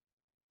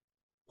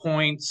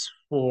points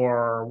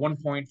for 1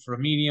 point for a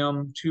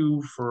medium,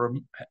 2 for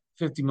a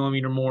 50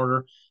 millimeter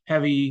mortar,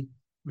 heavy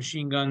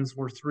machine guns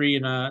were 3,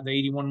 and the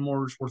 81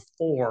 mortars were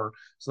 4.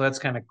 So that's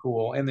kind of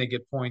cool. And they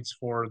get points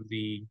for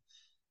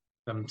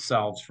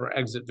themselves for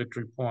exit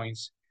victory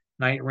points.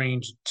 Night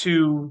range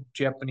 2,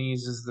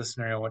 Japanese is the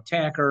scenario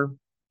attacker.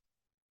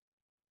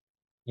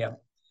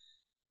 Yep.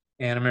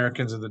 And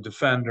Americans are the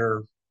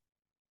defender.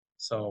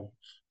 So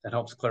that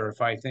helps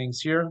clarify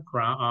things here.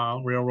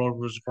 Railroad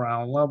was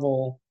ground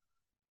level.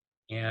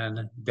 And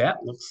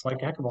that looks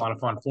like a heck of a lot of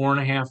fun.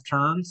 4.5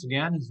 turns.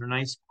 Again, these are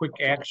nice quick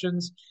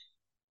actions.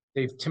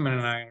 Tim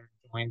and I are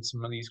enjoying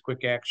some of these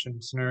quick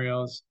action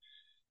scenarios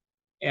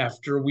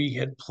after we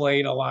had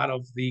played a lot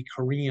of the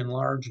Korean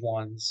large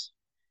ones.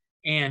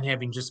 And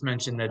having just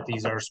mentioned that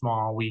these are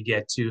small, we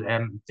get to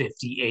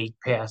M58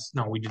 pass.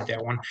 No, we did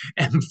that one.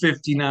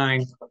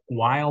 M59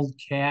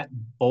 Wildcat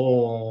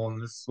Bowl. And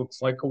this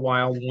looks like a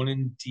wild one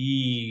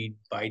indeed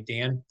by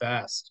Dan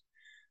Best.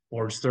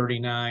 Boards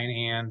 39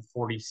 and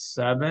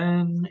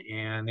 47.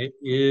 And it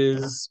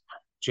is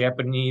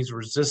Japanese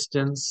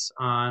resistance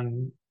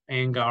on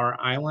Angar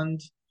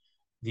Island.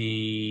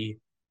 The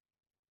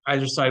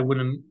either side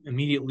win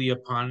immediately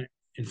upon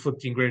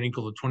inflicting greater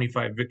equal to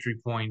 25 victory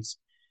points.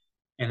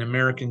 And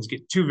Americans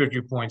get 2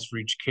 victory points for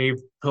each cave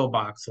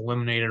pillbox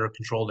eliminated or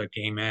controlled at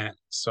game end.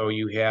 So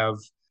you have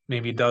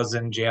maybe a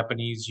dozen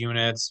Japanese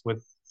units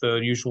with the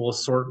usual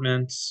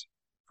assortments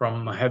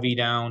from heavy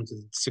down to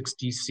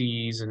 60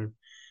 Cs and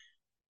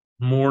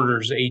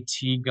mortars,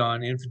 AT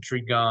gun,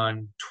 infantry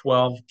gun,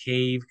 12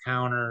 cave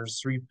counters,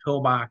 3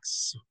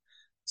 pillbox,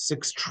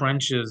 6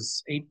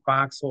 trenches, 8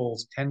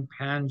 foxholes, 10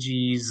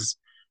 pangees,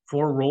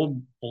 4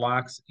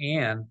 roadblocks,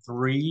 and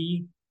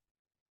 3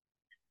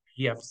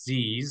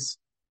 PFZs.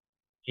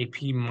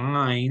 AP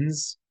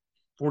mines,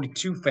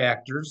 42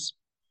 factors,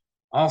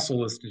 also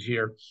listed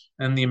here.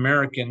 And the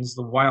Americans,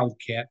 the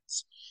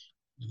Wildcats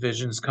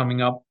division's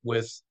coming up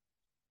with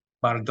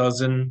about a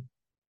dozen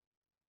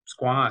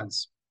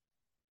squads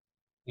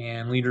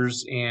and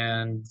leaders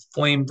and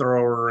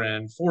flamethrower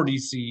and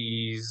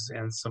 40Cs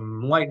and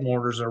some light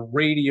mortars, a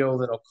radio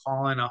that'll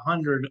call in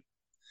 100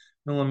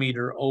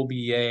 millimeter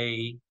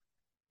OBA.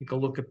 Take a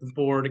look at the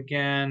board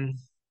again.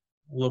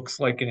 Looks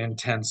like an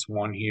intense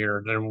one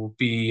here. There will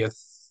be a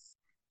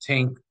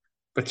tank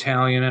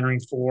battalion entering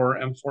 4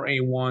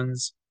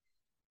 M4A1s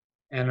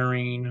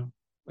entering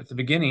at the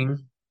beginning,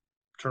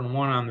 turn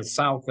 1 on the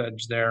south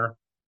edge there,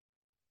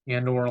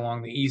 and or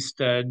along the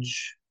east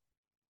edge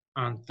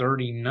on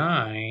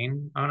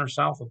 39, on or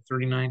south of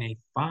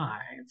 39A5.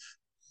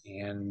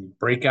 And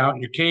break out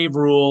your cave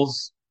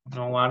rules. I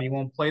know a lot of you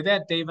won't play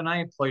that. Dave and I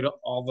have played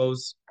all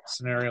those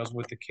scenarios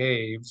with the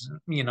caves.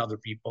 Me and other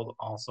people,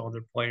 also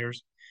other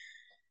players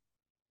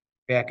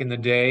back in the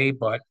day,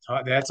 but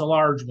that's a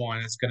large one.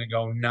 It's going to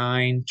go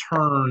 9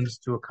 turns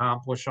to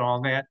accomplish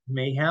all that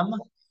mayhem.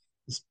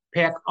 This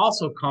pack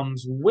also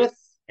comes with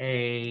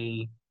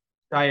a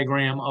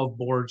diagram of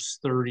boards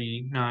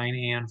 39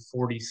 and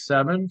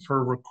 47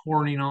 for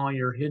recording all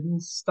your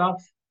hidden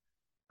stuff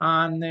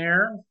on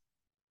there.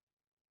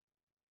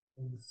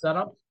 The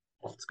setup,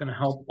 it's going to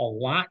help a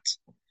lot.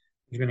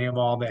 You're going to have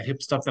all that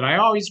hip stuff that I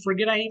always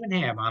forget I even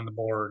have on the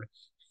board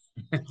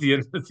at the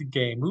end of the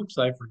game. Oops,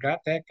 I forgot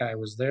that guy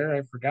was there.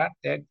 I forgot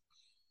that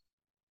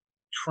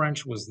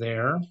trench was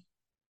there,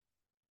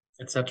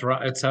 etc.,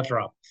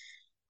 etc.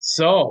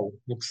 So,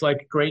 looks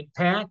like a great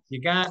pack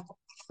you got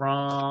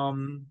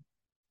from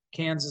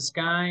Kansas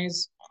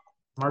guys.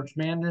 March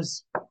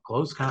Madness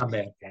close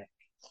combat pack.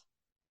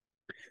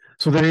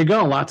 So there you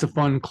go. Lots of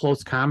fun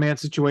close combat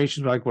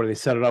situations, like where they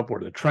set it up,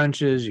 where the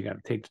trenches, you got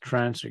to take the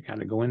trench, you got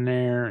to go in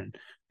there and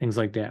things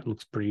like that.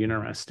 Looks pretty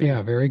interesting.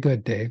 Yeah, very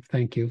good, Dave.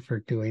 Thank you for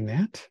doing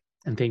that.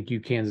 And thank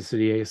you, Kansas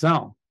City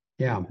ASL.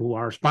 Yeah. Who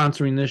are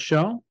sponsoring this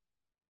show.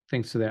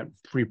 Thanks to that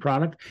free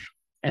product,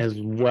 as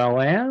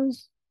well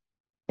as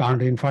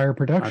Bounding Fire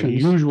Productions.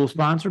 Our usual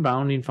sponsor,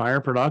 Bounding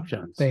Fire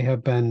Productions. They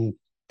have been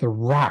the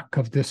rock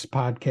of this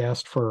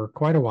podcast for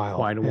quite a while.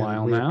 Quite a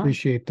while we now.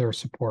 Appreciate their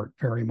support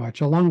very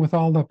much, along with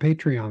all the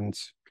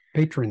patrons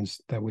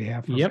that we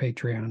have from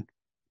Patreon.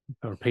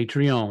 Or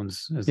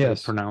Patreons, as they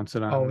pronounce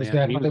it on is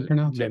that how they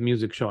pronounce it? That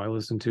music show I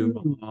listen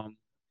to.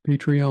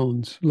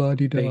 Patreons,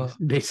 la-di-da.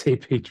 They say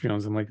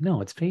Patreons. I'm like,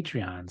 no, it's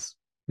Patreons.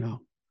 No,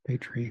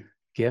 Patreon.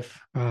 GIF.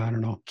 I don't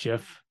know.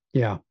 GIF.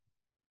 Yeah.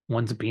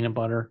 One's a peanut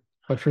butter.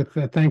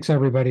 But thanks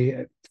everybody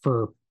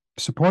for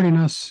supporting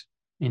us.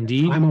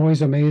 Indeed. I'm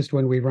always amazed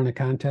when we run a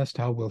contest,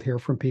 how we'll hear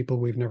from people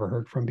we've never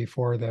heard from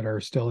before that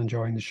are still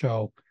enjoying the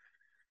show,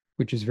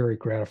 which is very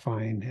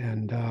gratifying.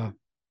 And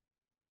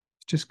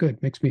it's just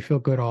good. Makes me feel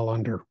good all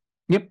under.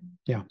 Yep.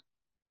 Yeah.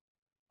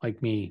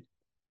 Like me.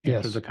 Yes.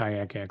 After the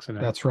kayak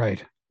accident. That's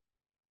right.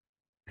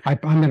 I'm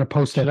going to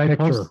post that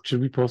picture. Should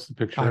we post the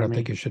picture? I don't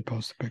think you should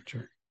post the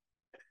picture.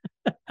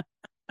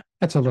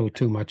 That's a little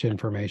too much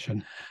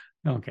information.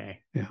 Okay.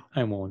 Yeah.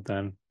 I won't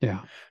then. Yeah.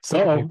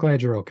 So I'm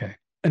glad you're okay.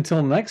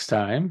 Until next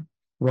time,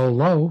 roll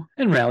low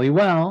and rally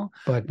well,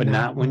 but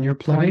not when you're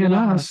playing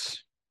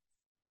us.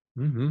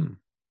 Mm-hmm.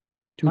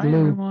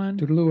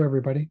 Toodaloo,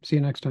 everybody. See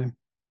you next time.